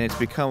podcasts, and it's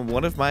become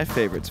one of my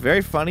favorites.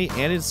 Very funny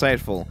and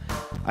insightful.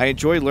 I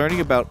enjoy learning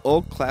about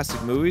old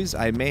classic movies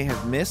I may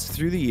have missed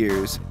through the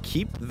years.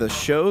 Keep the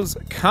shows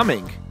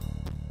coming."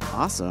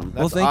 Awesome.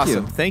 Well, thank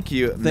you. Thank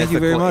you. Thank you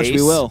very much.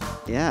 Ace. We will.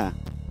 Yeah.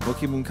 We'll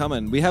keep them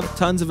coming. We have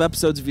tons of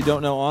episodes, if you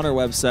don't know, on our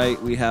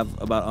website. We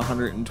have about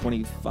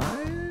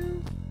 125.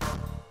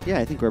 Yeah,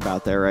 I think we're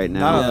about there right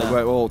now.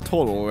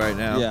 Total right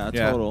now. Yeah,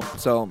 total.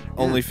 So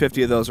only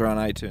 50 of those are on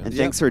iTunes. And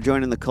thanks for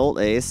joining the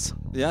cult, Ace.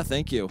 Yeah,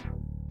 thank you.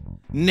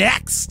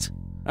 Next!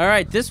 All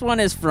right, this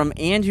one is from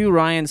Andrew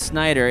Ryan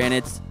Snyder, and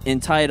it's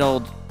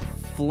entitled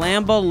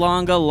Flamba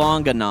Longa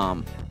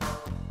Longanam.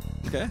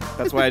 Okay.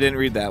 That's why I didn't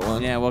read that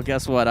one. Yeah, well,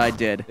 guess what? I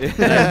did.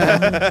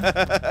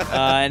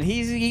 And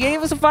he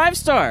gave us a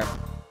 5-star.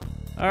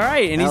 All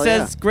right, and he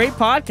says, "Great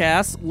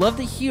podcast, love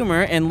the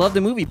humor, and love the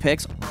movie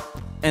picks.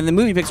 And the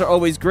movie picks are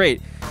always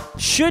great.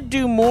 Should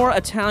do more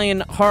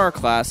Italian horror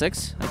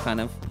classics." I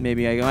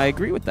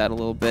agree with that a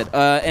little bit.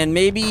 And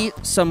maybe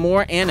some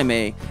more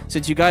anime,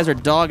 since you guys are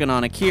dogging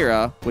on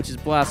Akira, which is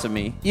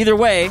blasphemy. Either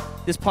way,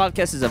 this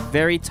podcast is a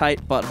very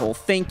tight butthole.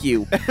 Thank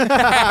you. Thank you.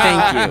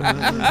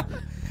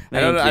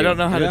 I don't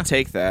know how to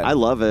take that. I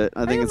love it.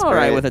 I think it's all great.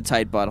 right with a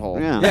tight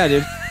butthole. Yeah,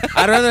 dude.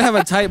 I'd rather have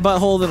a tight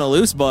butthole than a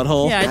loose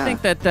butthole. Yeah, I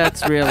think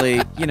that's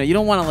really, you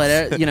don't want to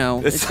let it,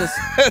 it's just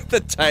the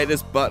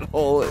tightest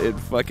butthole in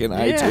fucking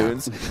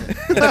iTunes.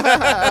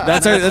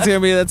 That's our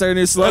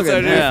new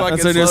slogan.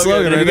 That's our new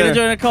slogan. If Right you're gonna there.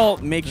 join a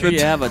cult, make sure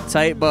you have a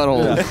tight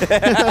butthole.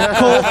 Yeah.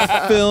 Cult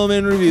Film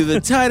and Review, the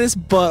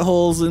tightest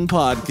buttholes in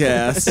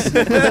podcasts.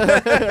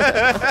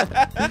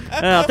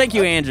 Thank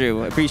you,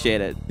 Andrew. I appreciate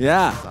it.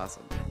 Yeah. That's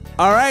awesome.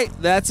 All right,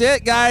 that's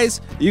it,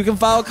 guys. You can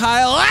follow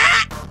Kyle.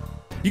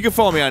 You can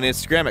follow me on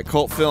Instagram at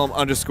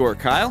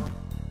cultfilm_Kyle.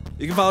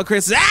 You can follow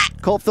Chris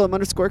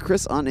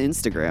CultFilm_Chris on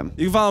Instagram.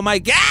 You can follow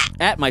Mike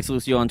at Mike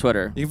Lucio on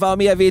Twitter. You can follow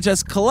me at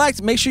VHS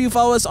Collect. Make sure you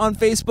follow us on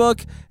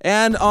Facebook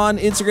and on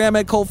Instagram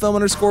at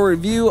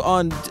CultFilm_Review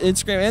on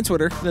Instagram and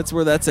Twitter. That's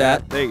where that's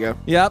at. There you go.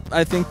 Yep,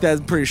 I think that's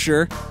pretty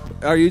sure.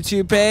 Our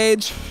YouTube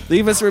page.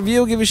 Leave us a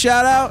review, give a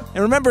shout out.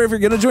 And remember, if you're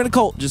going to join a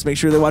cult, just make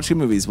sure they watch good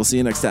movies. We'll see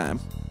you next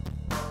time.